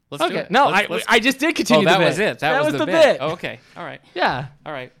 Let's do Okay. it. No, Let's- I just did continue Oh, the that bit. was it. That was the bit. Oh, okay. All right. Yeah.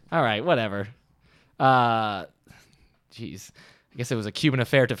 All right. All right. Whatever. Jeez. I guess it was a Cuban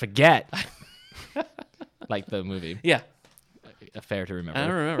affair to forget. Like the movie. Yeah. Affair to remember. I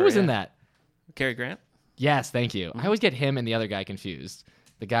don't remember, Who was in yeah. that? Cary Grant? Yes, thank you. I always get him and the other guy confused.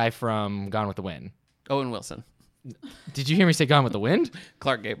 The guy from Gone with the Wind. Owen Wilson. Did you hear me say Gone with the Wind?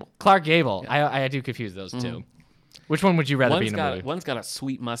 Clark Gable. Clark Gable. I do confuse those two. Which one would you rather be in a movie? One's got a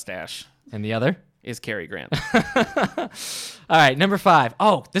sweet mustache. And the other? Is Cary Grant. All right, number 5.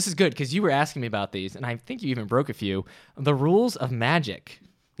 Oh, this is good because you were asking me about these, and I think you even broke a few. The Rules of Magic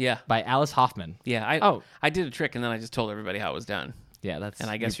Yeah. by Alice Hoffman. Yeah. I did a trick and then I just told everybody how it was done. Yeah, that's. And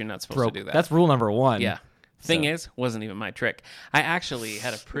I guess you're not supposed broke. to do that. That's rule number 1. Yeah. Thing is, wasn't even my trick. I actually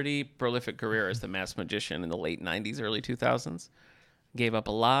had a pretty prolific career as the masked magician in the late 90s, early 2000s. Gave up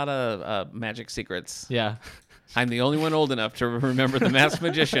a lot of magic secrets. Yeah. I'm the only one old enough to remember the masked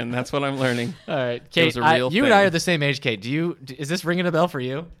magician. That's what I'm learning. All right, It Kate. was a real you and I thing. are the same age, Kate. Is this ringing a bell for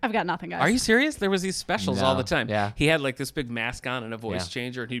you? I've got nothing, guys. Are you serious? There was these specials all No. the time. Yeah. He had like this big mask on and a voice Yeah.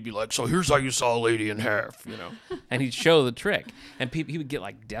 changer, and he'd be like, "So here's how you saw a lady in half," you know. And he'd show the trick, and he would get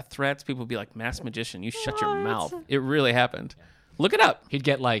like death threats. People would be like, "Masked magician, you shut your mouth." It really happened. Look it up. He'd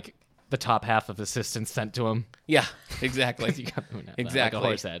get like the top half of assistants sent to him. Yeah, exactly. You got- like a Exactly.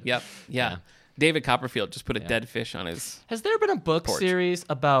 horse head. Yep. Yeah. David Copperfield just put a dead fish on his. Has there been a book Porch. series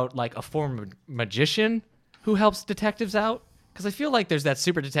about like a former magician who helps detectives out? Because I feel like there's that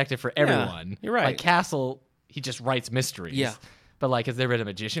super detective for everyone. you're right. Like Castle, he just writes mysteries. Yeah. But like, has there been a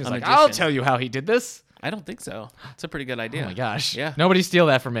magician who's like, magician. I'll tell you how he did this? I don't think so. It's a pretty good idea. Oh my gosh. Yeah. Nobody steal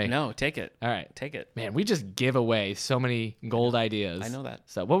that from me. No, take it. All right. Take it. Man, we just give away so many gold ideas. I know that.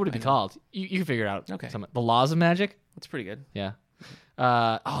 So what would it be called? You can figure it out. Okay. The Laws of Magic? That's pretty good. Yeah.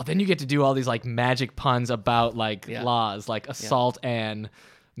 Then you get to do all these like magic puns about like laws, like assault and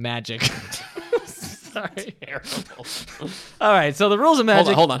magic. Sorry. Terrible. All right. So the rules of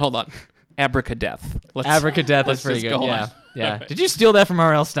magic. Hold on. Abracadeth. Abracadeth is let's pretty just good. go Yeah. on. Yeah. Did you steal that from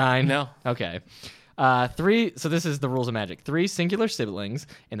R.L. Stein? No. Okay. So this is the rules of magic. 3 singular siblings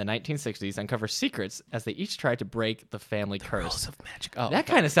in the 1960s uncover secrets as they each try to break the family curse. Rules of magic. Oh, That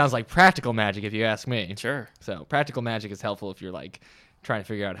kind of sounds like practical magic, if you ask me. sure. So practical magic is helpful if you're like trying to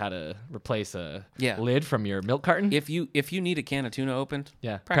figure out how to replace a Yeah. lid from your milk carton. If you need a can of tuna opened,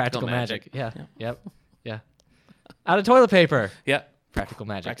 Yeah, practical magic. Yeah. Yep. Yeah. Out of toilet paper. Yeah, Practical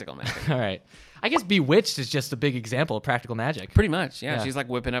magic. practical magic. All right. I guess Bewitched is just a big example of practical magic. Pretty much. Yeah. Yeah. She's like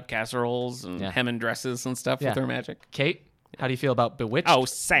whipping up casseroles and Yeah. hemming dresses and stuff Yeah. with her magic. Kate, how do you feel about Bewitched? Oh,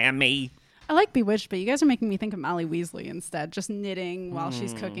 Sammy. I like Bewitched, but you guys are making me think of Molly Weasley instead, just knitting while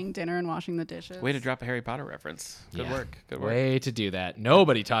she's cooking dinner and washing the dishes. Way to drop a Harry Potter reference. Good Yeah. work. Good work. Way to do that.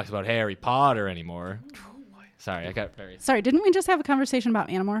 Nobody talks about Harry Potter anymore. Sorry, I got very. Sorry, didn't we just have a conversation about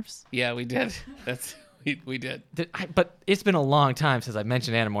Animorphs? Yeah, we did. We did. But it's been a long time since I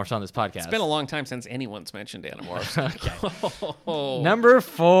mentioned Animorphs on this podcast. It's been a long time since anyone's mentioned Animorphs. okay. Number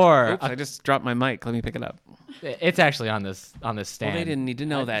 4. Oops, I just dropped my mic. Let me pick it up. It's actually on this stand. Well, they didn't need to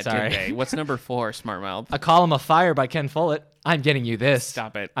know that, sorry. did they? What's number 4, smart mouth? A Column of Fire by Ken Follett. I'm getting you this.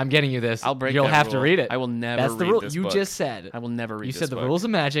 Stop it. I'm getting you this. I'll break You'll that have to rule. read it. I will never That's the read rule. this You book. just said. I will never read You this said the book. rules of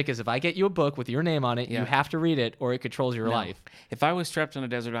magic is if I get you a book with your name on it, you Yeah. have to read it or it controls your life. If I was trapped on a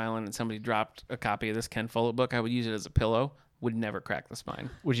desert island and somebody dropped a copy of this Ken Follett book, I would use it as a pillow. Would never crack the spine.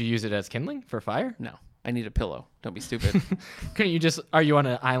 Would you use it as kindling for fire? No, I need a pillow. Don't be stupid. Couldn't you just? Are you on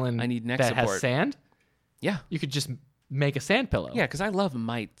an island I need neck that has support. sand? Yeah, You could just make a sand pillow. yeah, because I love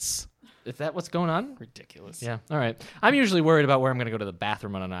mites. Is that what's going on? Ridiculous. Yeah. All right. I'm usually worried about where I'm going to go to the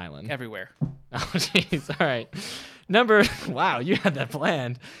bathroom on an island. Everywhere. Oh, jeez. All right. Wow, you had that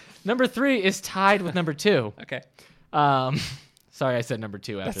planned. Number 3 is tied with number 2. Okay. Sorry, I said number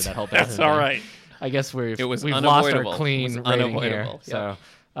 2 after that whole That's bathroom all thing. right. I guess we've It was lost our unavoidable. clean It was rating here. unavoidable.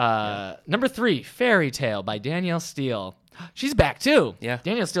 So, number 3, Fairy Tale by Danielle Steele. She's back too. Yeah.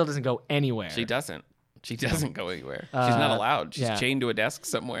 Danielle Steele doesn't go anywhere. She doesn't. She doesn't go anywhere. She's not allowed. She's yeah. chained to a desk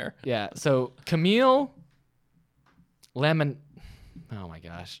somewhere. Yeah. So Camille Lemon. Oh my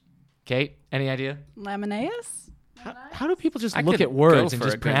gosh. Kate, any idea? Lemonaeus? How do people just I look could at words go and for a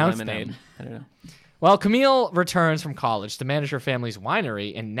just good pronounce lemonade. them? I don't know. Well, Camille returns from college to manage her family's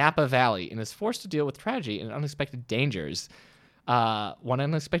winery in Napa Valley and is forced to deal with tragedy and unexpected dangers. One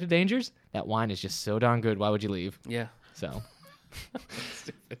unexpected dangers? That wine is just so darn good. Why would you leave? Yeah. So,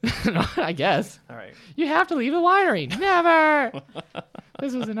 No, I guess. All right. You have to leave the winery. Never.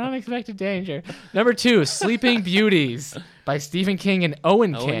 This was an unexpected danger. Number 2, Sleeping Beauties by Stephen King and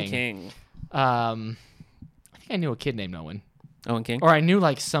Owen King. Owen King. I think I knew a kid named Owen. Owen King. Or I knew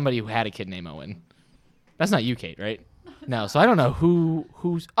like somebody who had a kid named Owen. That's not you, Kate, right? No, so I don't know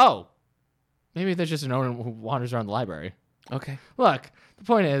who's. Oh, maybe there's just an Owen who wanders around the library. Okay. Look, the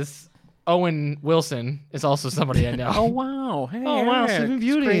point is, Owen Wilson is also somebody I know. Oh wow! Hey, Oh wow, Eric. Sleeping It's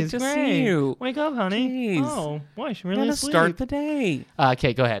Beauty great is to great. see you. Wake up, honey. Jeez. Oh, boy, she Really really to asleep. start the day.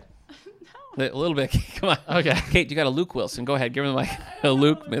 Kate, go ahead. A little bit. Come on. Okay. Kate, you got a Luke Wilson. Go ahead. Give her the mic. A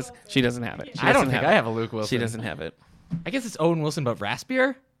Luke, miss. She doesn't have it. She I don't doesn't think I have a Luke Wilson. She doesn't have it. I guess it's Owen Wilson, but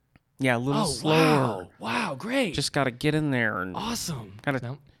raspier. Yeah, a little Oh, slower. wow, great. Just got to get in there and awesome. gotta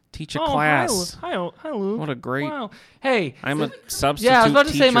No. teach a Oh, class. Hi, Luke. What a great. Wow. Hey. I'm a substitute Yeah, I was about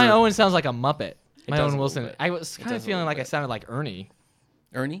to say my teacher. Owen sounds like a Muppet. My does a Owen little Wilson. bit. I was kind of does a feeling little like I bit. sounded like Ernie.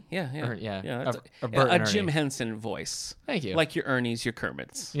 Ernie? Yeah. Yeah. that's Or Bert a and Jim Ernie. Henson voice. Thank you. Like your Ernies, your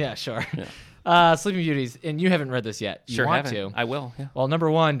Kermits. Yeah, sure. Yeah. Sleeping Beauties, and you haven't read this yet. You Sure want haven't. to? I will. Yeah. Well, number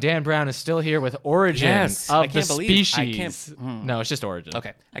 1, Dan Brown is still here with Origin Yes, I of the can't believe- Species. I can't- No, it's just Origin.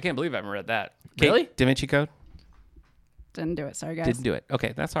 Okay. I can't believe I haven't read that. Really? Kate, Da Vinci Code? Didn't do it. Sorry, guys. Didn't do it.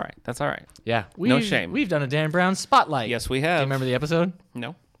 Okay, that's all right. That's all right. Yeah. No shame. We've done a Dan Brown spotlight. Yes, we Do have. you remember the episode?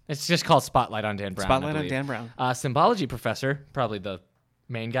 No. It's just called Spotlight on Dan Brown. I Spotlight on believe. Dan Brown. Symbology professor, probably the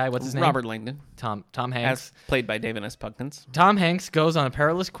main guy. What's his name? Robert Langdon, Tom Hanks. as played by David S. Puckins. Tom Hanks goes on a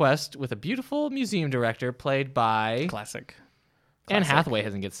perilous quest with a beautiful museum director played by Classic. Anne Classic. Hathaway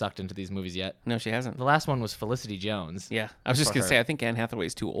hasn't get sucked into these movies yet. No, she hasn't. The last one was Felicity Jones. Yeah, I was just For gonna her. say I think Anne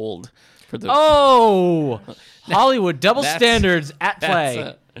Hathaway's too old for the. Oh, Hollywood double That's- standards at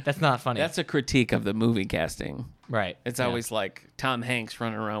play. that's That's not funny. That's a critique of the movie casting. right. It's Yeah. always like Tom Hanks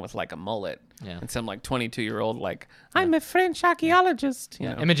running around with like a mullet, Yeah. and some like 22-year-old like I'm a French archaeologist. You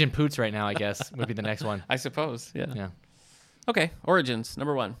know? Imogen Poots right now, I guess, would be the next one. I suppose. Yeah. Yeah. Okay. Origins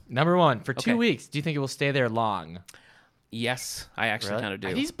number 1. Number 1 for 2 Okay. weeks. Do you think it will stay there long? Yes, I actually kind of do.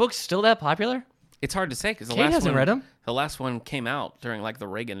 Are these books still that popular? It's hard to say because the Kate last hasn't one, read 'em? The last one came out during like the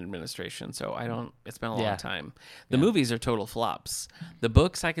Reagan administration, so I don't. It's been a long Yeah. time. The movies are total flops. The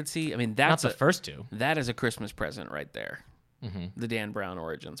books I could see. I mean, Not that's the first two. that is a Christmas present right there. The Dan Brown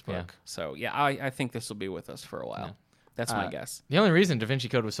Origins book. Yeah. So yeah, I think this will be with us for a while. That's my guess. The only reason Da Vinci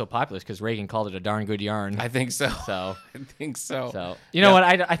Code was so popular is because Reagan called it a darn good yarn. I think so. So, I think so. you know what?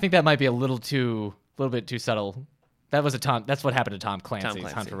 I think that might be a little bit too subtle. That was That's what happened to Tom Clancy's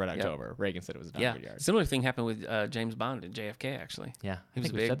Hunt Clancy, for Red yep. October. Reagan said it was a darn Yeah. good yarn. Similar thing happened with James Bond and JFK actually. Yeah, He I was think a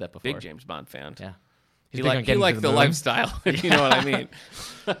we've big, said that before. big James Bond fan. Yeah, He He's big on liked getting to the moon. lifestyle, if you know what I mean.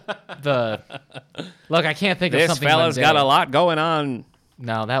 Look, I can't think of This something. fella's got a mundane. lot going on.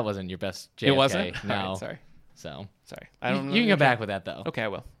 No, that wasn't your best JFK. It wasn't? No. All right, sorry. So Sorry. I don't know. you can go back with that though. Okay, I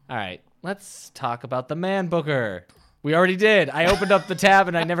will. All right, let's talk about the Man Booker. We already did. I opened up the tab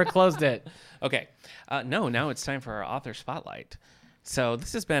and I never closed it. Okay. No, now it's time for our author spotlight. So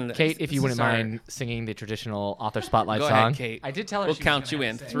this has been Kate, if this you wouldn't is our- mind singing the traditional author spotlight Go song. ahead, Kate. I did tell her We'll she was count gonna you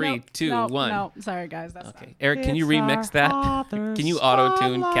have in. to sing. 3, 2, 1. No, sorry guys. That's Okay, Eric, can you It's remix our that? author Can you auto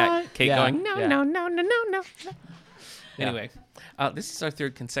tune spotlight. Kate Yeah, going no, yeah. no, no, no, no, no? Yeah. Anyway, this is our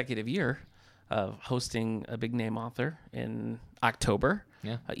 3rd consecutive year of hosting a big name author in October.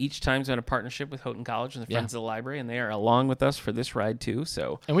 Yeah. Each time's been a partnership with Houghton College and the Yeah. Friends of the Library, and they are along with us for this ride too.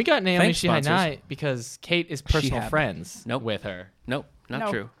 So And we got Naomi Thanks, sponsors. Shihai because Kate is personal Shihab. friends Nope. with her. nope, not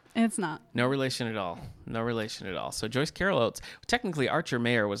no, true. It's not. No relation at all. No relation at all. So Joyce Carol Oates, technically Archer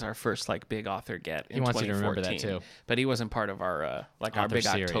Mayer was our first like big author get in He wants you to 2014. remember that, too. But he wasn't part of our our Author big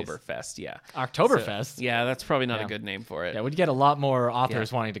series. Oktoberfest. Yeah. Oktoberfest? Yeah, that's probably not Yeah. a good name for it. Yeah, we'd get a lot more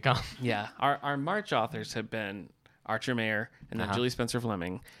authors wanting to come. Yeah. Our March authors have been Archer Mayer and then Julie Spencer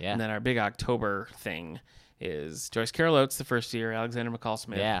Fleming. Yeah. And then our big October thing is Joyce Carol Oates the first year, Alexander McCall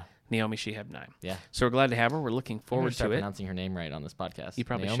Smith, Yeah. Naomi Shihab Nye. Yeah. So we're glad to have her. We're looking I'm gonna forward start to it. pronouncing her name right on this podcast. You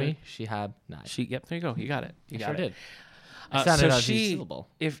probably Naomi Shihab Nye. Yep, there you go. You got it. You I got sure it. did. I sounded out each she, syllable.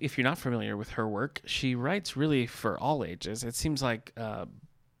 if you're not familiar with her work, she writes really for all ages. It seems like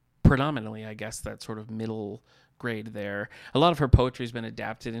predominantly, I guess, that sort of middle grade there. A lot of her poetry has been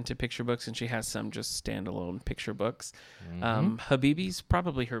adapted into picture books, and she has some just standalone picture books. Habibi's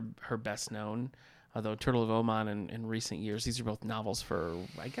probably her best known, although Turtle of Oman in recent years, these are both novels for,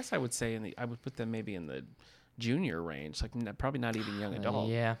 I guess I would say, I would put them maybe in the junior range, like probably not even young adult.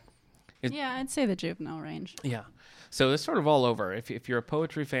 Yeah. Yeah, I'd say the juvenile range. Yeah. So it's sort of all over. If you're a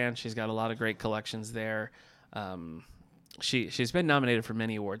poetry fan, she's got a lot of great collections there. She's been nominated for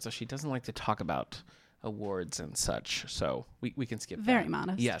many awards, though she doesn't like to talk about awards and such. So we can skip Very that.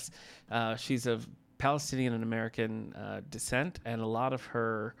 modest. Yes. She's of Palestinian and American descent, and a lot of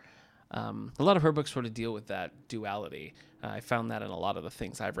her books sort of deal with that duality. I found that in a lot of the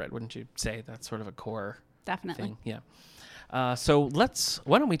things I've read. Wouldn't you say that's sort of a core Definitely. thing? Yeah. So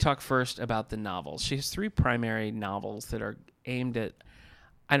why don't we talk first about the novels? She has 3 primary novels that are aimed at,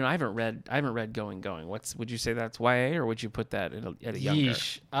 I don't know, I haven't read Going. Would you say that's YA, or would you put that at a younger?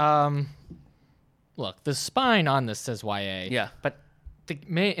 Yeesh. Look, the spine on this says YA. Yeah. But the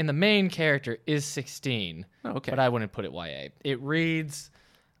main character is 16. Oh, okay. But I wouldn't put it YA. It reads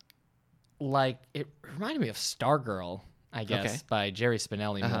like, it reminded me of Stargirl, I guess, Okay. by Jerry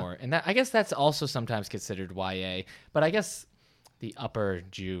Spinelli more. And I guess that's also sometimes considered YA. But I guess the upper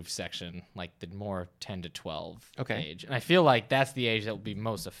Juve section, like the more 10 to 12 Okay. age. And I feel like that's the age that will be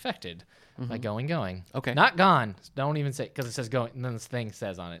most affected by Going. Okay. Not Gone. Don't even say, because it says Going, and then this thing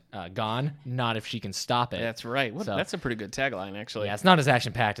says on it, Gone, not if she can stop it. That's right. So- That's a pretty good tagline, actually. Yeah, it's not as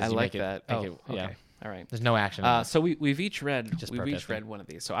action-packed as I you like make that. it. Make Oh, it yeah. okay. All right. There's no action. So we've each read protesting. one of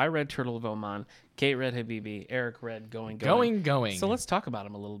these. So I read Turtle of Oman, Kate read Habibi, Eric read Going. Going. So let's talk about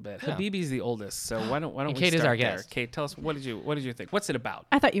him a little bit. Yeah. Habibi's the oldest, so why don't we Kate is start our there? guest. Kate, tell us what did you think? What's it about?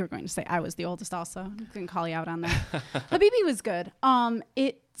 I thought you were going to say I was the oldest also. I'm going to call you out on that. Habibi was good.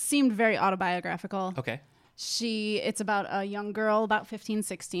 It seemed very autobiographical. Okay. It's about a young girl, about 15,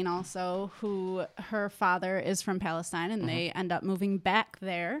 16 also, who her father is from Palestine, and they end up moving back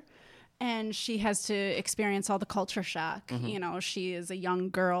there. And she has to experience all the culture shock. You know, she is a young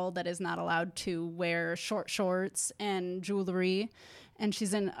girl that is not allowed to wear short shorts and jewelry. And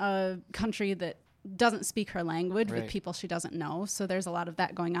she's in a country that doesn't speak her language Right. with people she doesn't know. So there's a lot of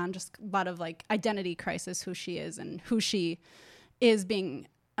that going on, just a lot of like identity crisis, who she is and who she is being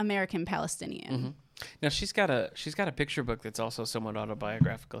American Palestinian. Now she's got a picture book that's also somewhat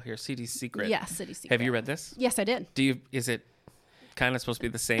autobiographical here. City's Secret. Yeah, City Secret. Have you read this? Yes, I did. Is it kind of supposed to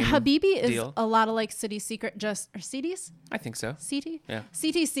be the same? Habibi is deal? a lot of like City Secret, or CDs? I think so. CT? Yeah.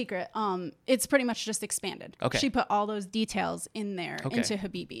 CT Secret. It's pretty much just expanded. Okay. She put all those details in there Okay. into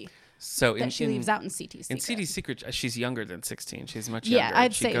Habibi So that she leaves out in CT Secret. in City's Secret, she's younger than 16. She's much Yeah, younger.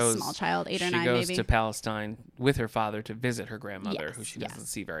 I'd She say goes, small child, 8 or 9 She goes maybe. to Palestine with her father to visit her grandmother, Yes, who she yes. doesn't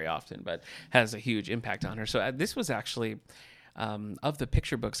see very often, but has a huge impact on her. So this was actually, of the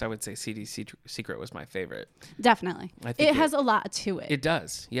picture books, I would say City's Secret was my favorite. Definitely. I think It has a lot to it. It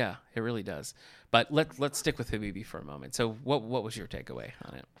does. Yeah, it really does. But let's stick with Habibi for a moment. So what was your takeaway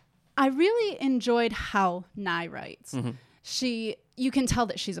on it? I really enjoyed how Nye writes. You can tell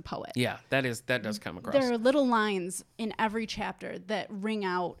that she's a poet. Yeah, that does come across. There are little lines in every chapter that ring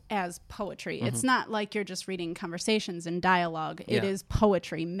out as poetry. It's not like you're just reading conversations and dialogue. It Yeah. is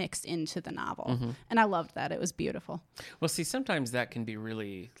poetry mixed into the novel. And I loved that. It was beautiful. Well, see, sometimes that can be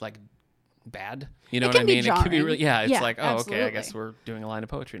really like bad. You know It what I can be mean? It can be jarring. really, yeah. It's Yeah, like, oh, okay, I absolutely. guess we're doing a line of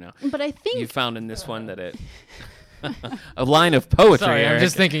poetry now. But I think You found in this one that it a line of poetry. Sorry, I'm Eric.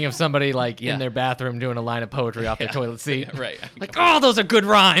 just thinking of somebody like Yeah. in their bathroom doing a line of poetry off their toilet seat. right. Like, oh, those are good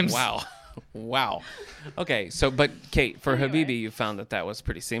rhymes. Wow, wow. Okay, so but Kate, for Habibi, you found that was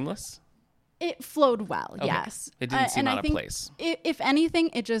pretty seamless. it flowed well, Okay. yes. It didn't seem and out I of think place. If anything,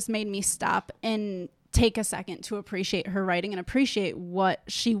 it just made me stop and take a second to appreciate her writing and appreciate what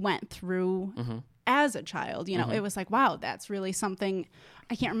she went through as a child. You know, it was like, wow, that's really something.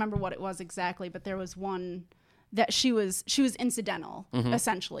 I can't remember what it was exactly, but there was one that she was incidental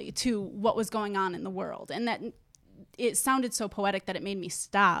essentially to what was going on in the world, and that it sounded so poetic that it made me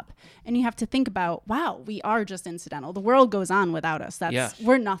stop. And you have to think about, wow, we are just incidental. The world goes on without us.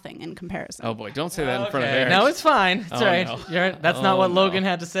 We're nothing in comparison. Oh boy, don't say that in front of Okay, Eric. no, it's fine. It's Oh, all right. no. That's not Oh, what no. Logan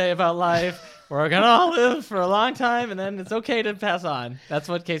had to say about life. We're gonna all live for a long time, and then it's okay to pass on. That's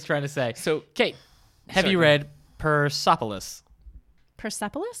what Kate's trying to say. So Kate, have Sorry, you go read Persepolis?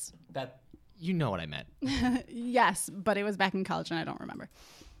 Persepolis? That you know what I meant. Yes, but it was back in college and I don't remember.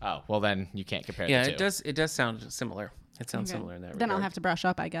 Oh, well then you can't compare yeah, the two. it does sound similar. It sounds Okay. similar in that Then regard. I'll have to brush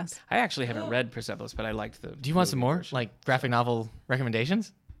up, I guess. I actually haven't read Persepolis, but I liked the. Do you want some movie more version. like graphic novel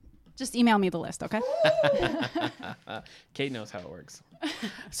recommendations? Just email me the list, okay? Kate knows how it works.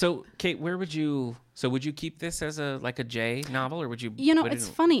 So, Kate, would you keep this as a J novel, or would you? You know, put it it's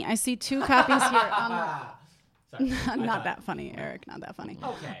in- funny. I see 2 copies here. Not that funny, Eric. Not that funny.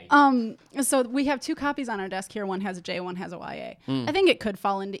 Okay. So we have 2 copies on our desk here. One has a J, one has a YA. I think it could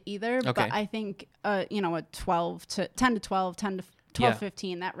fall into either, but Okay. I think, a 12 to 10 to 12, 10 to 12, Yeah.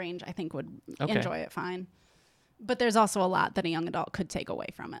 15, that range, I think would Okay. enjoy it fine. But there's also a lot that a young adult could take away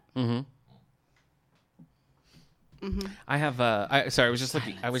from it. I have. Sorry, I was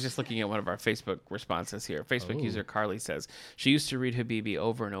just looking at one of our Facebook responses here. Facebook user Carly says she used to read Habibi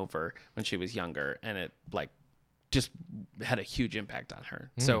over and over when she was younger, and it just had a huge impact on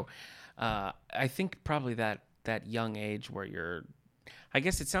her. So, I think probably that young age where you're. I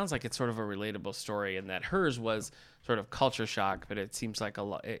guess it sounds like it's sort of a relatable story, and that hers was sort of culture shock, but it seems like a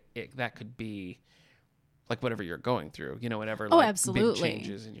lot. That could be. Like whatever you're going through, whatever big Absolutely.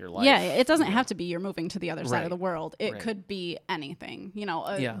 changes in your life. Yeah, it doesn't have to be you're moving to the other side Right. of the world. It Right. could be anything,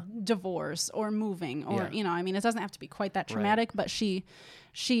 a Yeah. divorce or moving or, Yeah. it doesn't have to be quite that traumatic, but she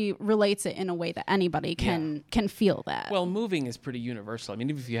relates it in a way that anybody can feel that. Well, moving is pretty universal. I mean,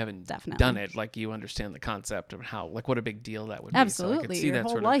 even if you haven't Definitely. done it, you understand the concept of how, what a big deal that would be. Absolutely. So I could see Your that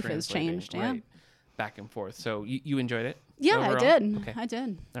whole sort of life has translating, changed, yeah. right, back and forth. So you enjoyed it? yeah, overall? I did. Okay. I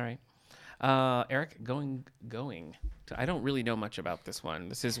did. All right. Eric, going. I don't really know much about this one.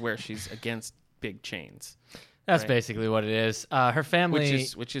 This is where she's against big chains, That's Right. basically what it is. Her family,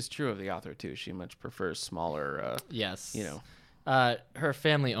 which is true of the author too. She much prefers smaller. yes, Her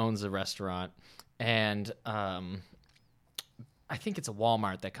family owns a restaurant, and I think it's a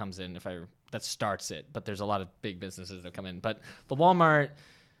Walmart that comes in that starts it. But there's a lot of big businesses that come in. But the Walmart,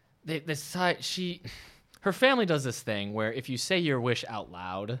 her family does this thing where if you say your wish out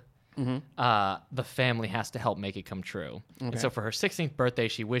loud, the family has to help make it come true. And so for her 16th birthday,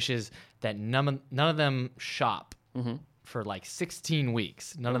 she wishes that none of them shop for 16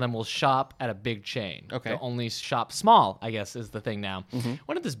 weeks. None of them will shop at a big chain. Okay. They'll only shop small, I guess, is the thing now.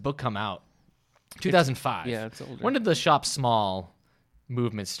 When did this book come out? 2005. yeah, it's older. When did the shop small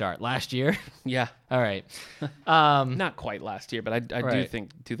movement start? Last year? Yeah, All right. not quite last year, but I do Right.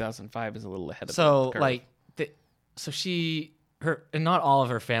 think 2005 is a little ahead of So the curve. and not all of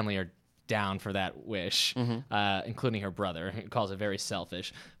her family are down for that wish, including her brother. He calls it very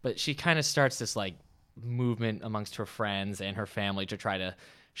selfish. But she kind of starts this like movement amongst her friends and her family to try to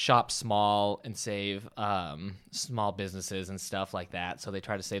shop small and save small businesses and stuff like that. So they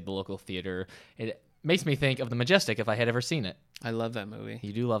try to save the local theater. It makes me think of The Majestic if I had ever seen it. I love that movie.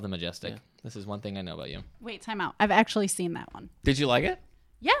 You do love The Majestic. This is one thing I know about you. Wait, time out. I've actually seen that one. Did you like it?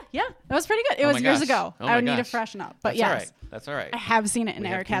 Yeah, it was pretty good. It Oh was my years gosh. ago. Oh I would my need to gosh. freshen up. But That's yes, all right. That's all right. I have seen it, and We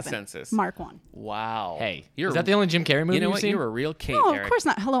have Eric hasn't. consensus. Mark one. Wow. Hey, You're is that the only Jim Carrey movie You know you've what? seen? You're a real Kate, No, Eric. of course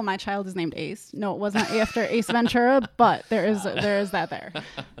not. Hello, my child is named Ace. No, it was not after Ace Ventura, but there is that there. All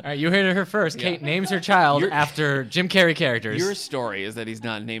right, you heard it her first. Kate names her child after Jim Carrey characters. Your story is that he's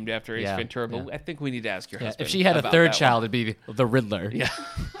not named after Ace Yeah, Ventura, but yeah. I think we need to ask your Yeah, husband. if she had a about third that child, it'd be the Riddler. one. Yeah.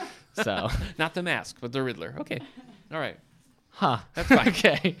 So, Not the Mask, but the Riddler. Okay. All right. huh. That's fine.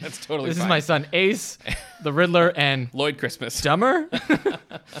 Okay. That's totally This fine. is my son, Ace, the Riddler, and Lloyd Christmas. Dumber.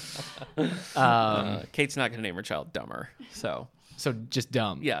 Kate's not going to name her child Dumber. So, So just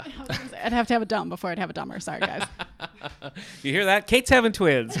dumb. yeah. I'd have to have a dumb before I'd have a dumber. Sorry, guys. You hear that? Kate's having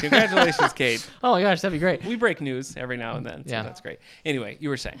twins. Congratulations, Kate. Oh my gosh, that'd be great. We break news every now and then, so Yeah. that's great. Anyway, you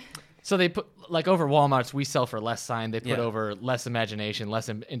were saying. So they put like over Walmart's we sell for less sign. They put Yeah. over less imagination, less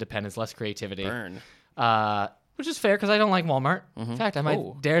independence, less creativity. Burn. Which is fair because I don't like Walmart. In fact, I might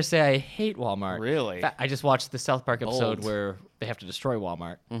Oh. dare say I hate Walmart. Really? In fact, I just watched the South Park episode Bold. where they have to destroy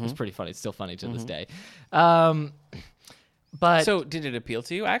Walmart. It's pretty funny. It's still funny to this day. But So, did it appeal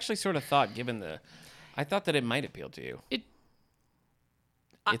to you? I actually sort of thought, I thought that it might appeal to you.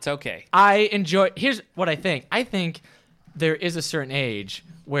 It's okay. I enjoy. Here's what I think. I think there is a certain age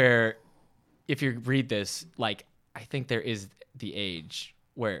where, if you read this, like I think there is the age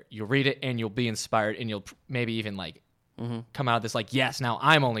where you'll read it and you'll be inspired and you'll maybe even like come out of this like, yes, now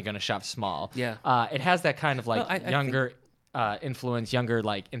I'm only going to shop small. Yeah. It has that kind of like Well, I younger influence, younger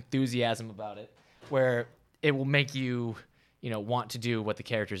like enthusiasm about it, where it will make you, want to do what the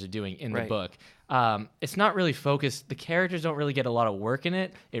characters are doing in the Right. book. It's not really focused. The characters don't really get a lot of work in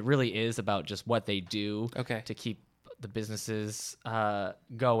it. It really is about just what they do Okay. to keep the businesses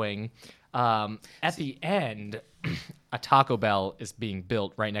going. At the end, a Taco Bell is being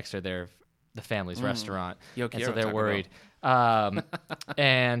built right next to the family's restaurant, Yo and so quiero they're Taco worried.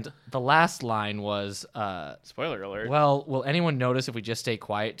 And the last line was, Spoiler alert. "Well, will anyone notice if we just stay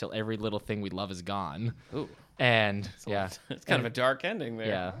quiet till every little thing we love is gone?" Ooh. And yeah, It's kind of a dark ending there.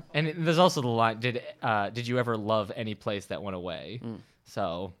 yeah, and there's also the line: Did you ever love any place that went away?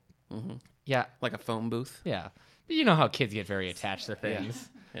 So, yeah, Like a phone booth. yeah. But you know how kids get very attached to things.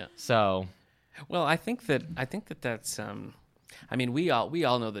 Yeah. So, Well, I think that that's I mean, we all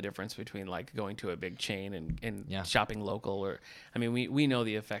know the difference between like going to a big chain and Yeah. shopping local, or I mean, we know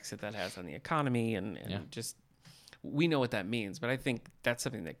the effects that has on the economy and just we know what that means. But I think that's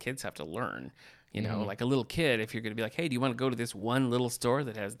something that kids have to learn. You know, like a little kid, if you're going to be like, hey, do you want to go to this one little store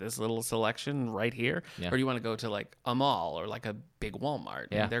that has this little selection right here? Yeah. Or do you want to go to like a mall or like a big Walmart?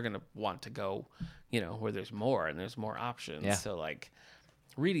 Yeah. And they're going to want to go, where there's more and there's more options. Yeah. So like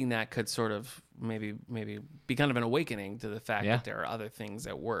reading that could sort of maybe be kind of an awakening to the fact Yeah. that there are other things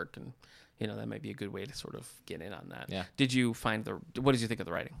at work. And, that might be a good way to sort of get in on that. Yeah. Did you find what did you think of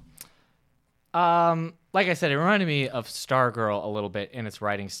the writing? like I said, it reminded me of Stargirl a little bit in its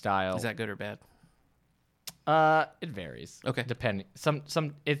writing style. Is that good or bad? It varies. Okay. Depending. Some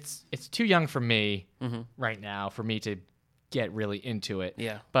it's too young for me right now for me to get really into it.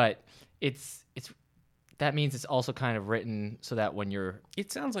 Yeah. But it's that means it's also kind of written so that when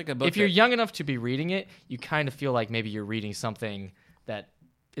It sounds like a book. if you're that- young enough to be reading it, you kind of feel like maybe you're reading something that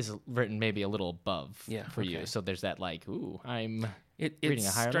is written maybe a little above Yeah, for you. okay. So there's that like, ooh, I'm It reading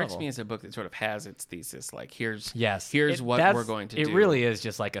a higher strikes level. me as a book that sort of has its thesis. Like here's It- what that's- we're going to it do. It really is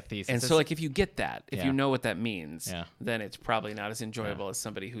just like a thesis. And It's- so like if you get that, if Yeah. you know what that means, Yeah. then it's probably not as enjoyable as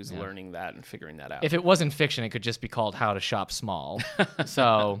somebody who's learning that and figuring that out. if it wasn't fiction, it could just be called How to Shop Small.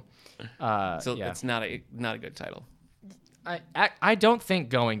 So, so yeah. it's not a good title. I don't think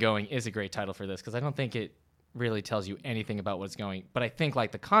Going is a great title for this because I don't think it really tells you anything about what's going. But I think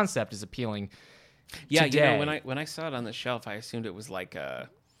like the concept is appealing. Yeah, today. when I saw it on the shelf, I assumed it was like a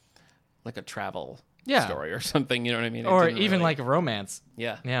travel Yeah. story or something. You know what I mean? It Or didn't even really- like a romance.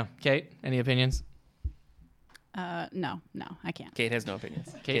 yeah. Yeah. Kate, any opinions? No, I can't. Kate has no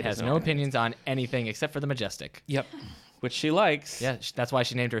opinions. Kate has no opinions on anything except for the Majestic. Yep, which she likes. Yeah, that's why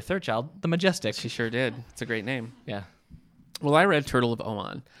she named her third child the Majestic. She sure did. It's a great name. Yeah. Well, I read Turtle of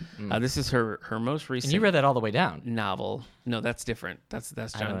Oman. This is her most recent And you read that all the way down. novel. No, that's different. That's I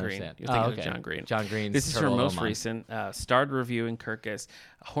John don't Green. understand. You're thinking Oh, of okay. John Green. John Green's This is her Turtle of most Oman. recent. Starred review in Kirkus.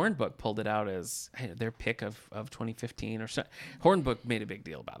 Hornbook pulled it out as their pick of 2015 or so. Hornbook made a big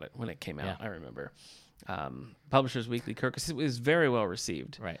deal about it when it came out. Yeah. I remember. Publishers Weekly, Kirkus. It was very well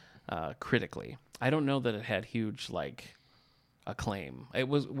received. Right. Critically. I don't know that it had huge acclaim. It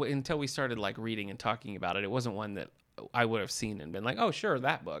was until we started reading and talking about it. It wasn't one that I would have seen and been like, oh, sure,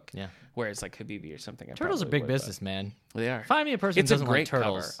 that book. Yeah. Whereas Habibi or something. Turtles are probably big would, business, man. but They are. Find me a person It's who a doesn't great like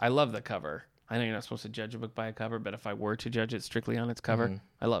turtles. cover. I love the cover. I know you're not supposed to judge a book by a cover, but if I were to judge it strictly on its cover,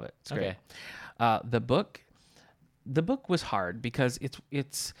 I love it. It's great. Okay. The book was hard because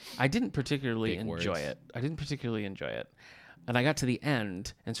it's I didn't particularly Big enjoy words. it. I didn't particularly enjoy it. And I got to the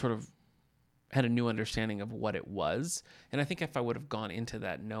end and sort of had a new understanding of what it was. And I think if I would have gone into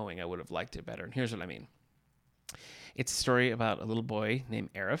that knowing, I would have liked it better. And here's what I mean. It's a story about a little boy named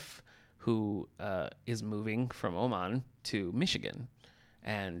Arif who is moving from Oman to Michigan,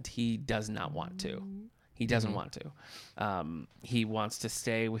 and he does not want to. He doesn't want to. He wants to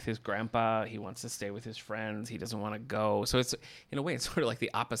stay with his grandpa. He wants to stay with his friends. He doesn't want to go. So it's, in a way, it's sort of like the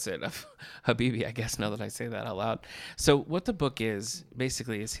opposite of Habibi, I guess, now that I say that out loud. So what the book is,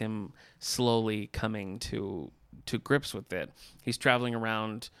 basically, is him slowly coming to grips with it. He's traveling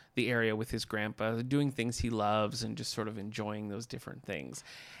around the area with his grandpa, doing things he loves and just sort of enjoying those different things.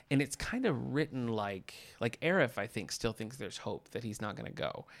 And it's kind of written like Arif, I think, still thinks there's hope that he's not going to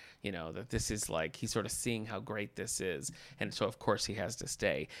go. That this is he's sort of seeing how great this is. And so, of course, he has to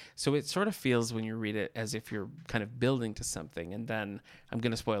stay. So it sort of feels when you read it as if you're kind of building to something. And then I'm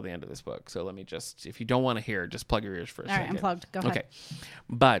going to spoil the end of this book. So let me just, if you don't want to hear, just plug your ears for a All right, second. I'm plugged. Go ahead. Okay.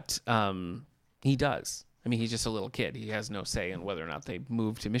 But he does. I mean, he's just a little kid. He has no say in whether or not they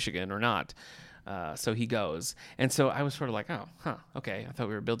move to Michigan or not. So he goes. And so I was sort of like, oh, okay. I thought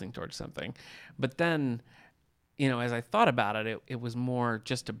we were building towards something. But then, as I thought about it, it was more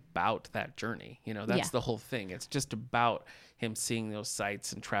just about that journey. That's Yeah. the whole thing. It's just about him seeing those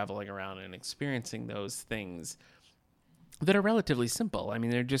sights and traveling around and experiencing those things that are relatively simple. I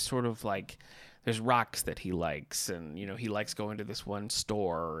mean, they're just sort of there's rocks that he likes, and he likes going to this one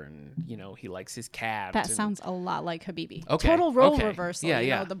store, and he likes his cat. That and, sounds a lot like Habibi. Okay, Total role okay. reversal.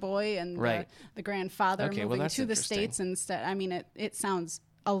 Yeah. The boy and Right. the grandfather Okay, well, moving that's to the interesting. States instead. I mean, it sounds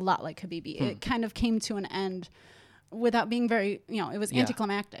a lot like Habibi. Hmm. It kind of came to an end without being very, it was Yeah.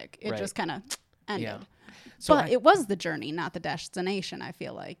 anticlimactic. It Right. just kind of ended. Yeah. So But it was the journey, not the destination, I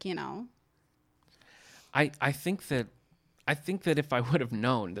feel like, I think that if I would have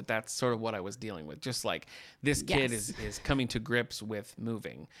known that that's sort of what I was dealing with, just this kid Yes. is coming to grips with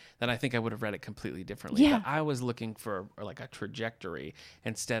moving, then I think I would have read it completely differently. Yeah. But I was looking for a trajectory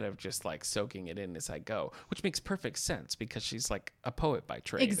instead of just soaking it in as I go, which makes perfect sense because she's a poet by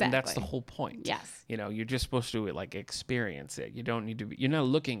trade. And that's the Exactly. whole point. Yes. You're just supposed to experience it. You don't need to be, you're not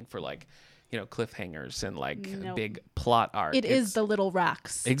looking for cliffhangers and Nope. big plot arc. It It's- is the little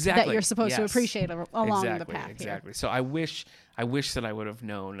rocks Exactly. that you're supposed to Yes. appreciate along the path here. Exactly. So I wish that I would have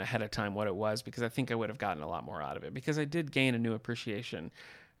known ahead of time what it was, because I think I would have gotten a lot more out of it, because I did gain a new appreciation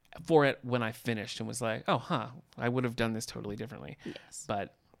for it when I finished and was like, I would have done this totally differently. Yes.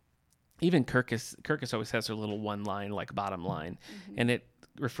 But even Kirkus always has her little one line, bottom line, and it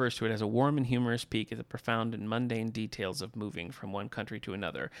refers to it as a warm and humorous peek at the profound and mundane details of moving from one country to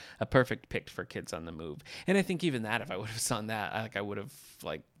another, a perfect pick for kids on the move. And I think even that, if I would have saw that, I would have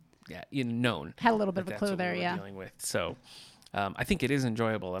known. Had a little bit that of a that's clue what we there, were yeah. Dealing with. So I think it is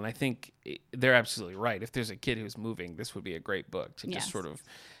enjoyable, and I think they're absolutely right. If there's a kid who's moving, this would be a great book to just Yes. sort of,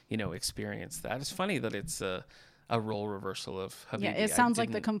 experience that. It's funny that it's a role reversal of Habibi. Yeah, it I sounds like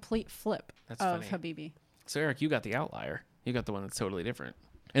the didn't- complete flip That's of funny. Habibi. So Eric, you got the outlier. You got the one that's totally different,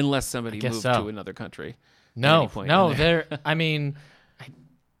 unless somebody guess moved so. to another country. at No, any point no, in there. I mean,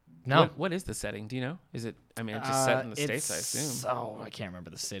 no. What is the setting? Do you know? Is it? I mean, it's just set in the States, I assume. Oh, I can't remember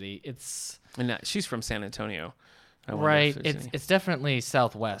the city. It's And she's from San Antonio. I wonder right. if there's It's any- it's definitely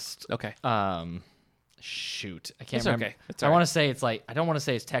southwest. okay. Shoot, I can't It's remember. okay. It's I all want right. to say it's I don't want to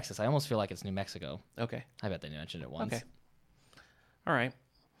say it's Texas. I almost feel like it's New Mexico. Okay. I bet they mentioned it once. Okay. All right.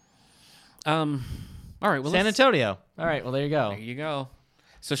 All right. Well, San let's- Antonio. All right. Well, there you go. There you go.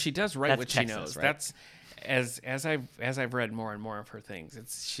 So she does write That's what Texas, she knows. right? That's as I've read more and more of her things.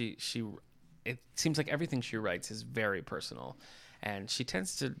 It seems like everything she writes is very personal, and she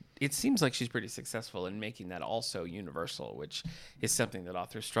tends to. It seems like she's pretty successful in making that also universal, which is something that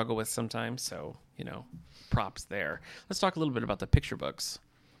authors struggle with sometimes. So props there. Let's talk a little bit about the picture books.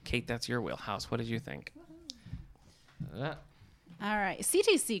 Kate, that's your wheelhouse. What did you think? All right,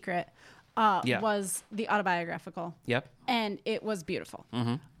 CT Secret. Yeah. was the autobiographical, Yep. and it was beautiful.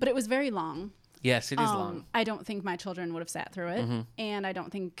 But it was very long. Yes, it is long. I don't think my children would have sat through it, and I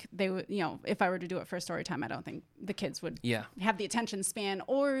don't think they would. If I were to do it for a story time, I don't think the kids would Yeah. have the attention span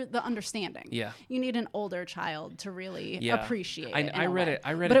or the understanding. Yeah. You need an older child to really Yeah. appreciate it. I read it.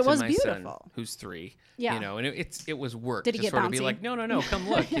 I read but it it to was my beautiful. son, who's 3. Yeah. And it was work Did he to get sort of be bouncy? like, no, come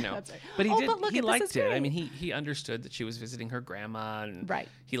look, That's right. But he Oh, did. but look He at this, liked is it. I great. mean, he understood that she was visiting her grandma, and Right.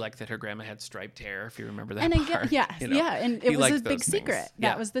 he liked that her grandma had striped hair. If you remember that And part, again, yeah, and He it was a liked big those secret. things.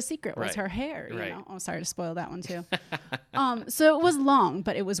 That Yeah. was the secret, was Right. her hair. Right. Oh, sorry to spoil that one too. So it was long,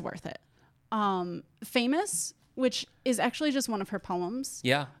 but it was worth it. Famous, which is actually just one of her poems,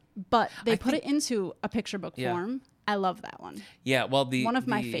 Yeah. but they I put think- it into a picture book Yeah. form. I love that one. Yeah, well, One of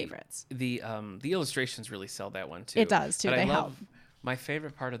my favorites. The illustrations really sell that one too. It does, too. But They I help. love my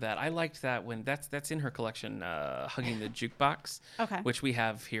favorite part of that. I liked that when that's in her collection, Hugging the Jukebox, Okay. which we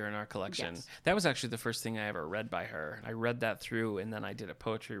have here in our collection. Yes. That was actually the first thing I ever read by her. I read that through, and then I did a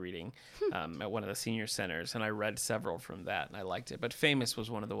poetry reading at one of the senior centers, and I read several from that, and I liked it. But Famous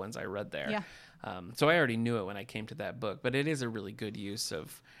was one of the ones I read there. Yeah. So I already knew it when I came to that book, but it is a really good use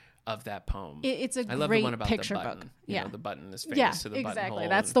of that poem. It's a I love great the one about picture the button. book. You Yeah. know, the button is famous Yeah, to the exactly. buttonhole.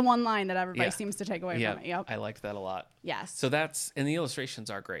 That's and- the one line that everybody Yeah. seems to take away yeah, from it. Yep. I like that a lot. Yes. So and the illustrations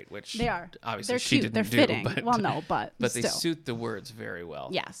are great, which They are. obviously They're she cute. didn't They're do, fitting. but Well, no, but they still. suit the words very well.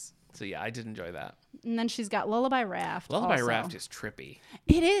 Yes. So yeah, I did enjoy that. And then she's got Lullaby Raft. Lullaby also. Raft is trippy.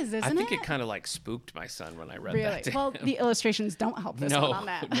 It is, isn't I think it? it kind of like spooked my son when I read Really? that. To Well, him. the illustrations don't help this no, one on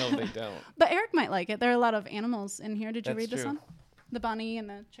that. no, they don't. But Eric might like it. There are a lot of animals in here. Did you That's read this true. one? The bunny and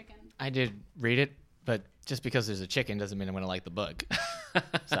the chicken. I did read it, but just because there's a chicken doesn't mean I'm going to like the book.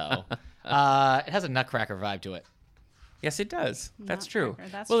 So it has a Nutcracker vibe to it. Yes, it does. That's true. Nutcracker,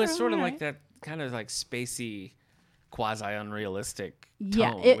 that's well, it's true, sort of alright. like that kind of like spacey, quasi unrealistic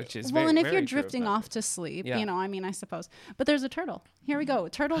Yeah. tone, which is well, very, and if very you're true of drifting that off book. to sleep, Yeah. I suppose. But there's a turtle. Here we go.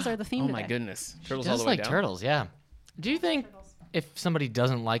 Turtles are the theme Oh today. my goodness, turtles She all does the way like down. turtles, yeah. Do you think if somebody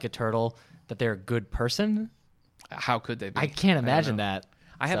doesn't like a turtle that they're a good person? How could they be? I can't don't imagine know. that.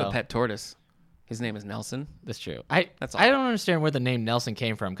 I have a So, pet tortoise. His name is Nelson. That's true. That's I all. don't understand where the name Nelson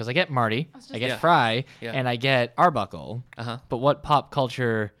came from because I get Marty, I get Yeah. Fry, Yeah. and I get Arbuckle. Uh-huh. But what pop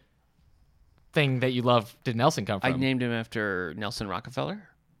culture thing that you love did Nelson come I from? named him after Nelson Rockefeller,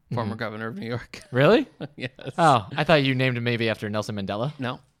 former governor of New York. Really? Yes. Oh, I thought you named him maybe after Nelson Mandela.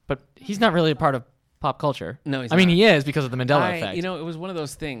 No. But he's not really a part of pop culture. No, he's I mean, not. he is because of the Mandela effect. You know, it was one of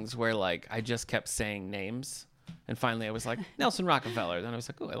those things where like I just kept saying names, and finally I was like Nelson Rockefeller. Then I was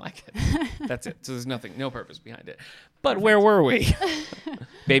like, oh, I like it. That's it. So there's no purpose behind it. But where were we?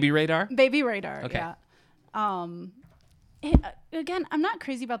 Baby Radar. Baby Radar. Okay. Yeah. Again, I'm not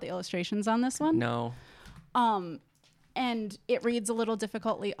crazy about the illustrations on this one. No. And it reads a little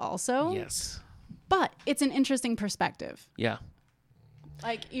difficultly also. Yes. But it's an interesting perspective. Yeah.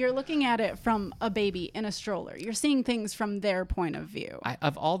 Like you're looking at it from a baby in a stroller. You're seeing things from their point of view.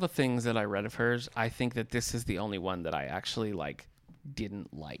 Of all the things that I read of hers, I think that this is the only one that I actually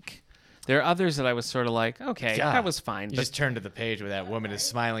didn't like. There are others that I was sort of like, okay, Yeah. that was fine. You but just turn to the page where that woman is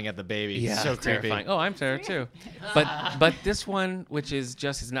smiling at the baby. yeah, so creepy. terrifying. Oh, I'm there too. But this one, which is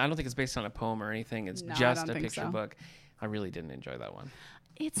just, I don't think it's based on a poem or anything. It's No, I just don't a think picture so. book. I really didn't enjoy that one.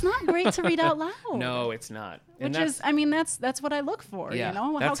 It's not great to read out loud. No, it's not. And Which is, I mean, that's what I look for. yeah, You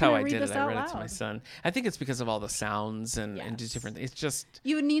know, that's how how can I read did this it. I out read loud? it to my son. I think it's because of all the sounds and just Yes. different. It's just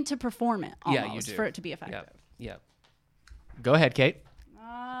You would need to perform it almost yeah, you do for it to be effective. Yeah. Go ahead, Kate.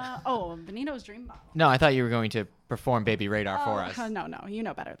 Benito's Dream Bottle. No, I thought you were going to perform Baby Radar for us. No, you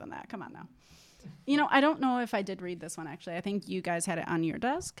know better than that. Come on now. You know, I don't know if I did read this one actually. I think you guys had it on your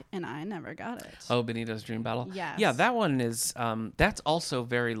desk and I never got it. Oh, Benito's Dream Battle. Yes. Yeah, that one is. That's also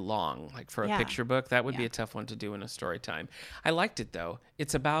very long. Like for a Yeah. picture book, that would be Yeah. a tough one to do in a story time. I liked it though.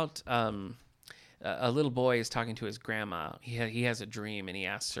 It's about a little boy is talking to his grandma. He has a dream and he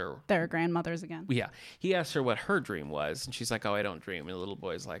asks her. They're grandmothers again. Yeah, he asked her what her dream was, and she's like, "Oh, I don't dream." And the little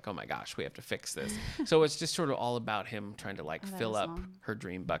boy's like, "Oh my gosh, we have to fix this." So it's just sort of all about him trying to like that fill is up long. her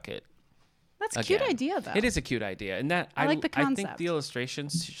dream bucket. That's a cute again. idea though. It is a cute idea, and that I like the I think concept. the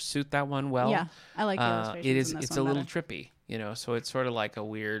illustrations suit that one well. Yeah, I like the illustrations It is. in this It's one a little better. trippy, you know. So it's sort of like a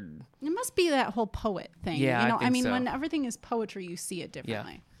weird. It must be that whole poet thing. Yeah, you know, I think mean, so. when everything is poetry, you see it Yeah.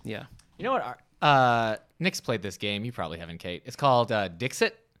 differently. Yeah. You know what? Nick's played this game. You probably haven't, Kate. It's called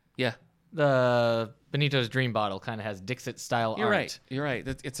Dixit. Yeah. The Benito's Dream Bottle kind of has Dixit style You're art. right. You're right.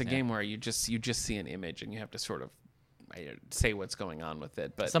 It's a game where you just see an image and you have to sort of say what's going on with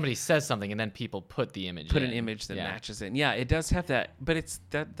it, but Somebody says something and then people put the image. put in. an image that Yeah. matches it. And yeah, it does have that, but it's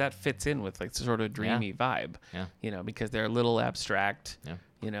that fits in with like sort of dreamy vibe. Yeah. You know, because they're a little abstract. Yeah.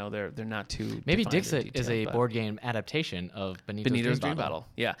 You know, they're not too. Maybe defined or Dixit is a detailed, but- board game adaptation of Benito's Dream Battle.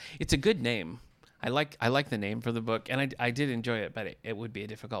 Yeah, it's a good name. I like the name for the book, and I did enjoy it, but it would be a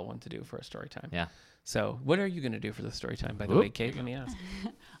difficult one to do for a story time. Yeah. So, what are you going to do for the story time? By the Oop. way, Kate, let me ask.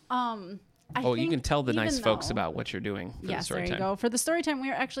 I You think can tell the nice even folks though- about what you're doing for the Yes, story there you time. go. For the story time, we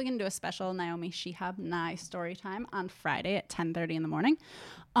are actually going to do a special Naomi Shihab Nye story time on Friday at 10:30 in the morning.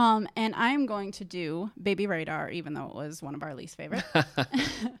 And I am going to do Baby Radar, even though it was one of our least favorite,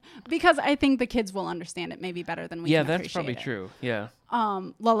 because I think the kids will understand it maybe better than we Yeah, can that's appreciate probably it. true. Yeah.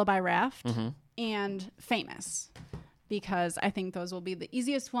 Lullaby Raft Mm-hmm. and Famous, because I think those will be the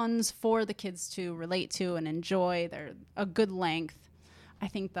easiest ones for the kids to relate to and enjoy. They're a good length. I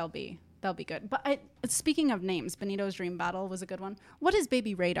think they'll be good. But speaking of names, Benito's Dream Battle was a good one. What is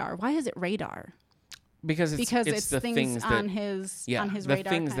Baby Radar? Why is it radar? Because Because the things that on his yeah, on his the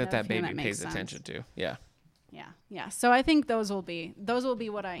radar. things kind that of, baby makes pays sense. attention to. Yeah. Yeah. So I think those will be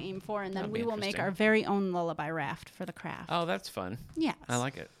what I aim for, and then That'd be we will make interesting. our very own lullaby raft for the craft. Oh, that's fun. Yes. I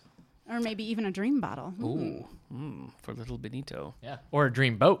like it. Or maybe even a dream bottle. Ooh, for little Benito. Yeah. Or a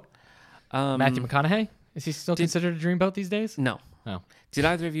dream boat. Matthew McConaughey, is he still considered a dream boat these days? No. Oh. Did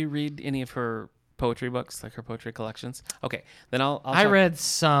either of you read any of her poetry books, like her poetry collections? Okay, then I'll I talk- read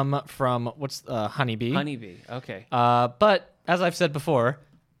some from Honeybee. Honeybee. Okay. But as I've said before,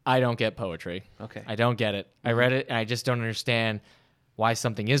 I don't get poetry. Okay. I don't get it. I read it and I just don't understand why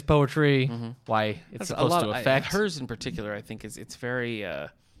something is poetry, why it's That's supposed to affect. hers in particular. I think it's very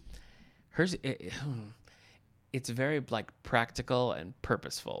hers. It's very like practical and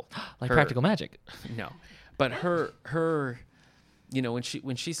purposeful. like Her- practical magic. No, but her, you know,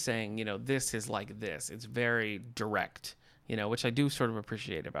 when she's saying, you know, this is like this, it's very direct. You know, which I do sort of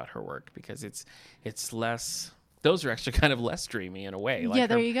appreciate about her work because it's less. Those are actually kind of less dreamy in a way. Like Yeah,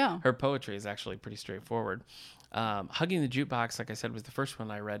 there her- you go. Her poetry is actually pretty straightforward. Hugging the Jukebox, like I said, was the first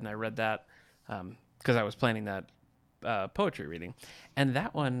one I read, and I read that because I was planning that poetry reading. And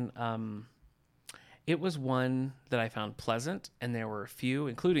that one, it was one that I found pleasant, and there were a few,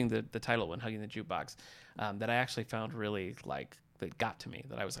 including the title one, Hugging the Jukebox, that I actually found really like that got to me.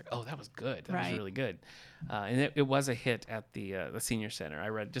 That I was like, oh, that was good. That was Right. really good. And it was a hit at the senior center. I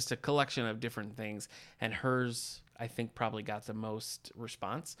read just a collection of different things, and hers I think probably got the most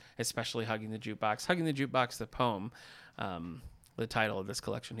response, especially Hugging the Jukebox. Hugging the Jukebox, the poem, the title of this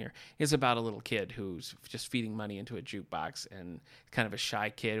collection here, is about a little kid who's just feeding money into a jukebox and kind of a shy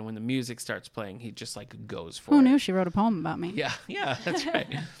kid. And when the music starts playing, he just like goes for Who it. knew she wrote a poem about me? Yeah, that's right.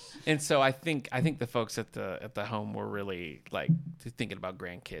 And so I think the folks at the home were really like thinking about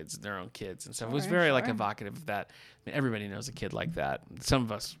grandkids, their own kids, and stuff. It was Sure, very like sure. evocative of that. I mean, everybody knows a kid like that. Some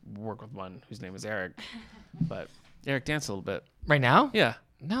of us work with one whose name is Eric, but Eric, dance a little bit. Right now? Yeah.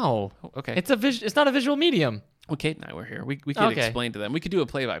 No. Okay. It's not a visual medium. Well, Kate and I were here. We could Okay. explain to them. We could do a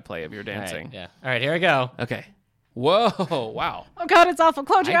play-by-play of your All right, dancing. yeah. All right, here we go. Okay. Whoa! Wow. Oh God, it's awful.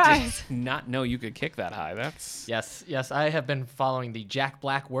 Close your I eyes. did not know you could kick that high. That's Yes, I have been following the Jack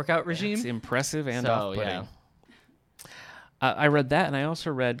Black workout regime. It's impressive and So, off-putting. yeah. I read that, and I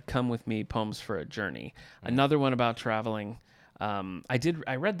also read "Come with Me: Poems for a Journey," another one about traveling.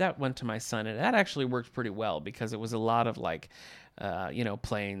 I read that one to my son, and that actually worked pretty well because it was a lot of like,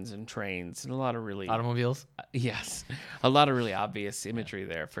 planes and trains and a lot of really Automobiles. yes, a lot of really obvious imagery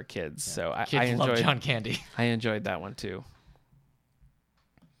there for kids. So I Kids love enjoyed John Candy. I enjoyed that one too.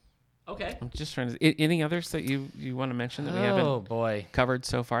 Okay. I'm just trying to. Any others that you want to mention that we haven't Oh boy. covered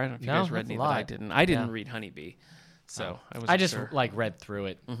so far? I don't know if you No, guys read that's a any that I lot. didn't. I didn't Yeah. read Honeybee, so wasn't I just sure. like read through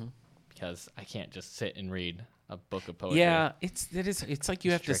it Mm-hmm. because I can't just sit and read a book of poetry Yeah, it's like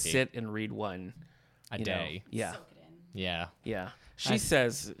you have to tricky. sit and read one a you know. day. Yeah, Yeah. yeah. She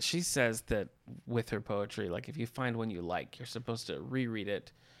says that with her poetry, like if you find one you like, you're supposed to reread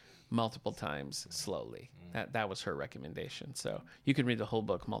it multiple times slowly. That was her recommendation. So you can read the whole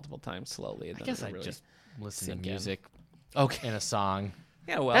book multiple times slowly. And I then guess it'll I really just listen sink to in. music okay. in a song.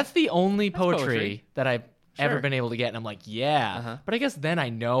 Yeah, well, That's the only poetry, poetry. that I've ever Sure. been able to get, and I'm like, yeah. Uh-huh. But I guess then I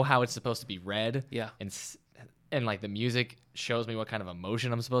know how it's supposed to be read. Yeah. And like the music shows me what kind of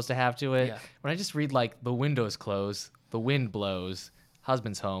emotion I'm supposed to have to it. Yeah. When I just read like the windows close, the wind blows,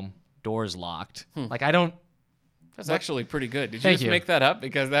 husband's home, doors locked. Like I don't. that's actually pretty good. Did you Thank just you. make that up?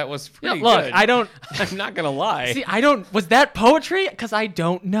 Because that was Yeah, pretty look, good. I don't. I'm not gonna lie. See, I don't. Was that poetry? Because I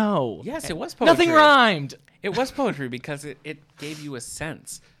don't know. Yes, it was poetry. Nothing rhymed. It was poetry because it gave you a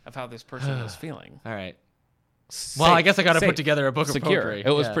sense of how this person was feeling. All right. Well, I guess I got to Safe. put together a book of Secure. poetry.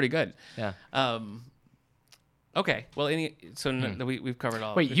 It was Yeah. pretty good. Yeah. Okay. Well, we've covered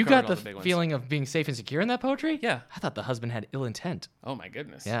all. Wait, we've you covered got all the big ones. feeling of being safe and secure in that poetry? Yeah. I thought the husband had ill intent. Oh my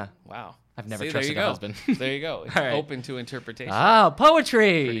goodness. Yeah. Wow. I've never See, trusted there you a go. husband. There you go. It's All right. open to interpretation. Ah,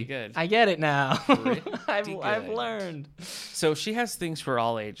 poetry. Pretty good. I get it now. I've good. learned. So she has things for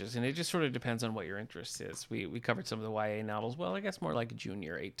all ages, and it just sort of depends on what your interest is. We covered some of the YA novels. Well, I guess more like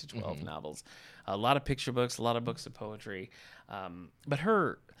junior 8 to 12 novels. A lot of picture books, a lot of books of poetry. But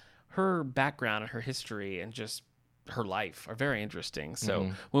her background and her history and just her life are very interesting.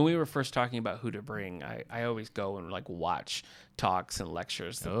 So when we were first talking about who to bring, I always go and like watch talks and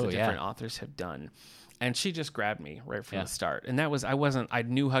lectures that the different authors have done. And she just grabbed me right from the start. And that was, I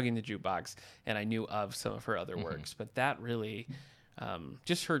knew Hugging the Jukebox and I knew of some of her other works, but that really,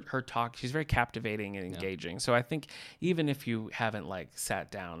 just her talk, she's very captivating and engaging. So I think even if you haven't like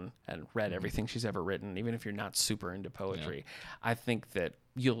sat down and read everything she's ever written, even if you're not super into poetry, I think that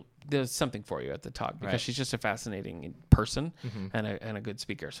there's something for you at the talk because she's just a fascinating person and a good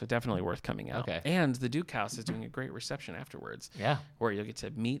speaker. So definitely worth coming out. Okay. And the Duke House is doing a great reception afterwards. Yeah. Where you'll get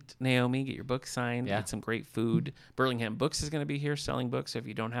to meet Naomi, get your book signed, get some great food. Burlingham Books is going to be here selling books. So if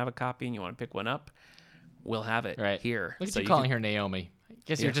you don't have a copy and you want to pick one up, we'll have it here. Look at so you calling her Naomi. I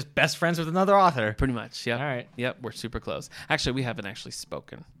guess you're just best friends with another author. Pretty much, yeah. All right. Yep, we're super close. Actually, we haven't actually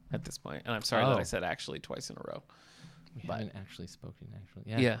spoken at this point, and I'm sorry that I said actually twice in a row. We haven't actually spoken, actually.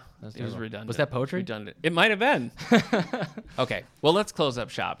 Yeah, That's it was terrible. redundant. Was that poetry? Redundant. It might have been. Okay, well, let's close up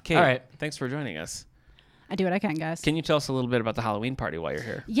shop. Kate, All right. Thanks for joining us. I do what I can, guys. Can you tell us a little bit about the Halloween party while you're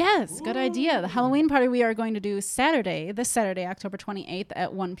here? Yes, good idea. The Halloween party we are going to do this Saturday, October 28th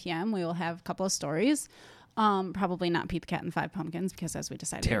at 1 p.m. We will have a couple of stories. Probably not Pete the Cat and the Five Pumpkins because as we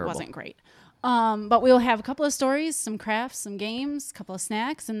decided Terrible. it wasn't great. But we'll have a couple of stories, some crafts, some games, a couple of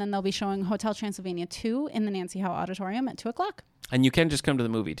snacks, and then they'll be showing Hotel Transylvania 2 in the Nancy Howe Auditorium at 2 o'clock. And you can just come to the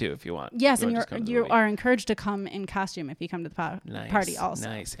movie too if you want. Yes, You and want to just come to the you movie. are encouraged to come in costume if you come to the party also.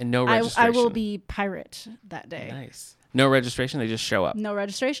 Nice. And no I registration. will be pirate that day. Nice. No registration. They just show up. No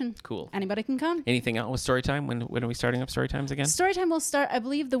registration. Cool. Anybody can come. Anything else with story time? When are we starting up story times again? Storytime will start, I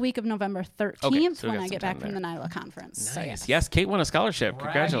believe, the week of November 13th so we when got I some get time back from there. the NILA conference. So, Nice. Yes, Kate won a scholarship.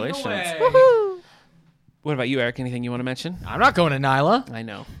 Congratulations. Woohoo! What about you, Eric? Anything you want to mention? I'm not going to Nyla. I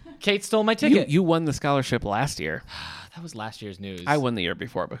know. Kate stole my ticket. You won the scholarship last year. That was last year's news. I won the year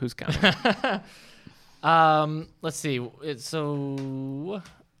before, but who's counting? Let's see. So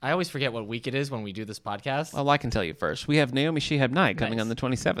I always forget what week it is when we do this podcast. Well, I can tell you first. We have Naomi Shihab Nye coming Nice. on the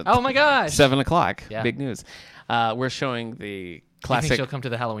 27th. Oh my gosh. 7 o'clock. Yeah. Big news. We're showing the You think classic. she'll come to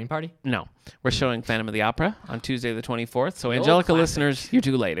the Halloween party? No. We're showing Phantom of the Opera on Tuesday the 24th. So, old Angelica classic. listeners, you're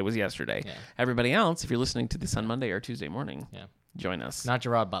too late. It was yesterday. Yeah. Everybody else, if you're listening to this on Monday or Tuesday morning, Yeah. join us. Not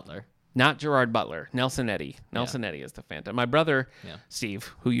Gerard Butler. Not Gerard Butler. Nelson Eddy. Nelson Eddy is the Phantom. My brother, Yeah.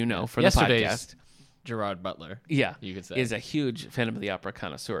 Steve, who you know from Yesterday's the podcast. Gerard Butler. Yeah, you could say. is a huge Phantom of the Opera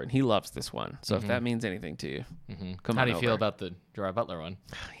connoisseur, and he loves this one. So if that means anything to you, come How on do you feel over. about the Gerard Butler one?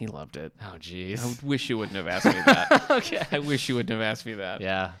 He loved it. Oh, I jeez. wish you wouldn't have asked me that. Okay. I wish you wouldn't have asked me that.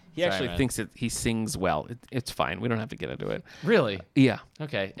 Yeah. He Sorry, actually man. thinks that he sings well. It's fine. We don't have to get into it. Really? Yeah.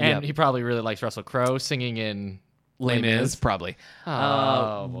 Okay. And Yep. he probably really likes Russell Crowe singing in Les Les Mis, Mis. probably.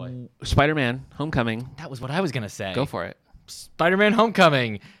 Oh, boy. Spider-Man, Homecoming. That was what I was going to say. Go for it. Spider-Man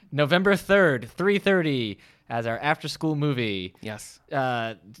Homecoming, November 3rd, 3:30 as our after-school movie. Yes.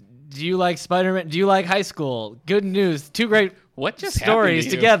 Do you like Spider-Man? Do you like high school? Good news. Two great What just stories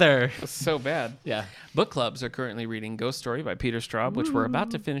happened to you? together. It's so bad. Yeah. Book clubs are currently reading Ghost Story by Peter Straub, which we're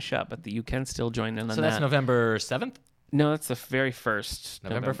about to finish up, but you can still join in on So that. that's November 7th? No, that's the very first.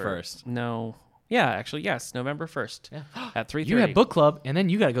 November 1st. No. Yeah, actually, yes, November 1st. Yeah. At 3:30. You have book club, and then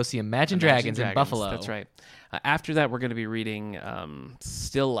you got to go see Imagine Dragons in Buffalo. That's right. After that, we're going to be reading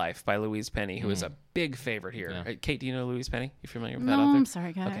Still Life by Louise Penny, who is a big favorite here. Yeah. Kate, do you know Louise Penny? You familiar with No, that author? I'm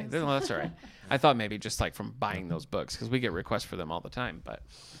sorry, guys. Okay, no, that's all right. I thought maybe just like from buying those books, because we get requests for them all the time. But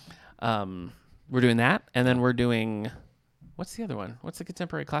we're doing that, and then we're doing, what's the other one? What's the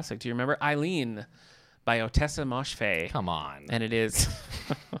contemporary classic? Do you remember? Eileen by Otessa Moshfegh. Come on. And it is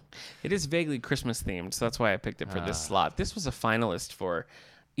it is vaguely Christmas themed, so that's why I picked it for this slot. This was a finalist for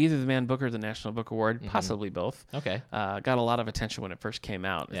either the Man Booker or the National Book Award, possibly both. Okay. Got a lot of attention when it first came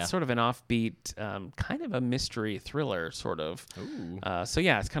out. Yeah. It's sort of an offbeat, kind of a mystery thriller, sort of. Ooh. So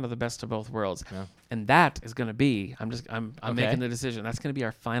yeah, it's kind of the best of both worlds. Yeah. And that is going to be, I'm Okay. making the decision. That's going to be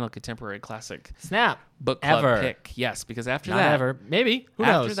our final contemporary classic Snap. book club Ever. pick. Yes, because after Not that, ever. Maybe. Who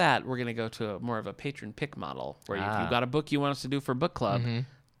after knows? that, we're going to go to more of a patron pick model, where if Ah. you've got a book you want us to do for book club,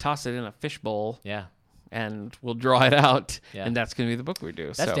 toss it in a fishbowl, Yeah. and we'll draw it out, Yeah. and that's going to be the book we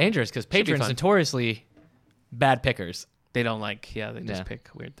do. That's So dangerous because be patrons fun. notoriously bad pickers. They don't like, they just Yeah. pick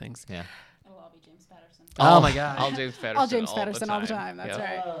weird things. Yeah. It'll all be James Patterson. Oh my God. All James Patterson. All James Patterson all the time. That's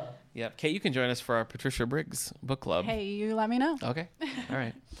Yep. right. Yep. Kate, you can join us for our Patricia Briggs book club. Hey, you let me know. Okay. All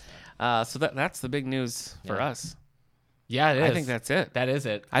right. So that's the big news for Yeah. us. Yeah, it is. I think that's it. That is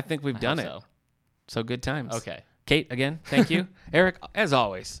it. I think we've done it. hope So good times. so. Okay. Kate, again, thank you. Eric, as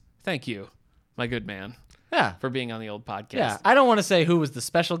always, thank you, my good man, Yeah. for being on the old podcast. Yeah. I don't want to say who was the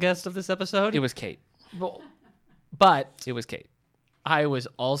special guest of this episode. It was Kate. But It was Kate. I was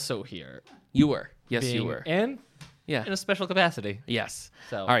also here. You were. Yes, you being were. in Yeah. a special capacity. Yes.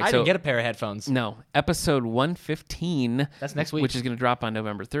 So All right. I so didn't get a pair of headphones. no, episode 115. That's next week. Which is going to drop on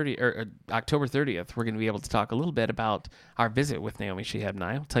November 30 or October 30th. We're going to be able to talk a little bit about our visit with Naomi Shihab and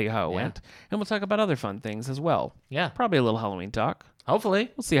I. I'll tell you how it Yeah. went, and we'll talk about other fun things as well. Yeah. Probably a little Halloween talk.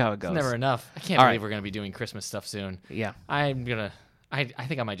 Hopefully. We'll see how it goes. It's never enough. I can't All believe right. we're going to be doing Christmas stuff soon. Yeah. I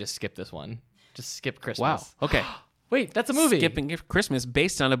think I might just skip this one. Just skip Christmas. Wow. Okay. Wait, that's a movie. Skipping Christmas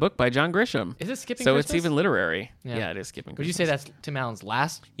based on a book by John Grisham. Is it Skipping So Christmas? it's even literary. Yeah. Yeah, it is Skipping Would Christmas. you say that's Tim Allen's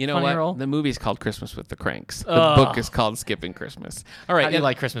last You know funny what? role? The movie's called Christmas with the Cranks. The Ugh. book is called Skipping Christmas. All right. How do you and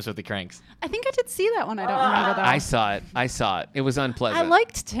like Christmas with the Cranks? I think I did see that one. I don't remember though. I saw it. It was unpleasant. I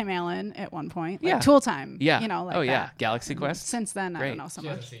liked Tim Allen at one point. Like Yeah. Tool Time. Yeah. You know, like oh, yeah. that. Galaxy Quest? Since then, I Great. don't know so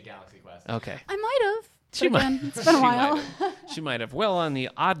much. seen Galaxy Quest. Okay. I might have. She But might- again, it's been a She while. might have. She might have. Well, on the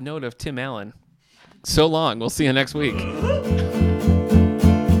odd note of Tim Allen, so long. We'll see you next week.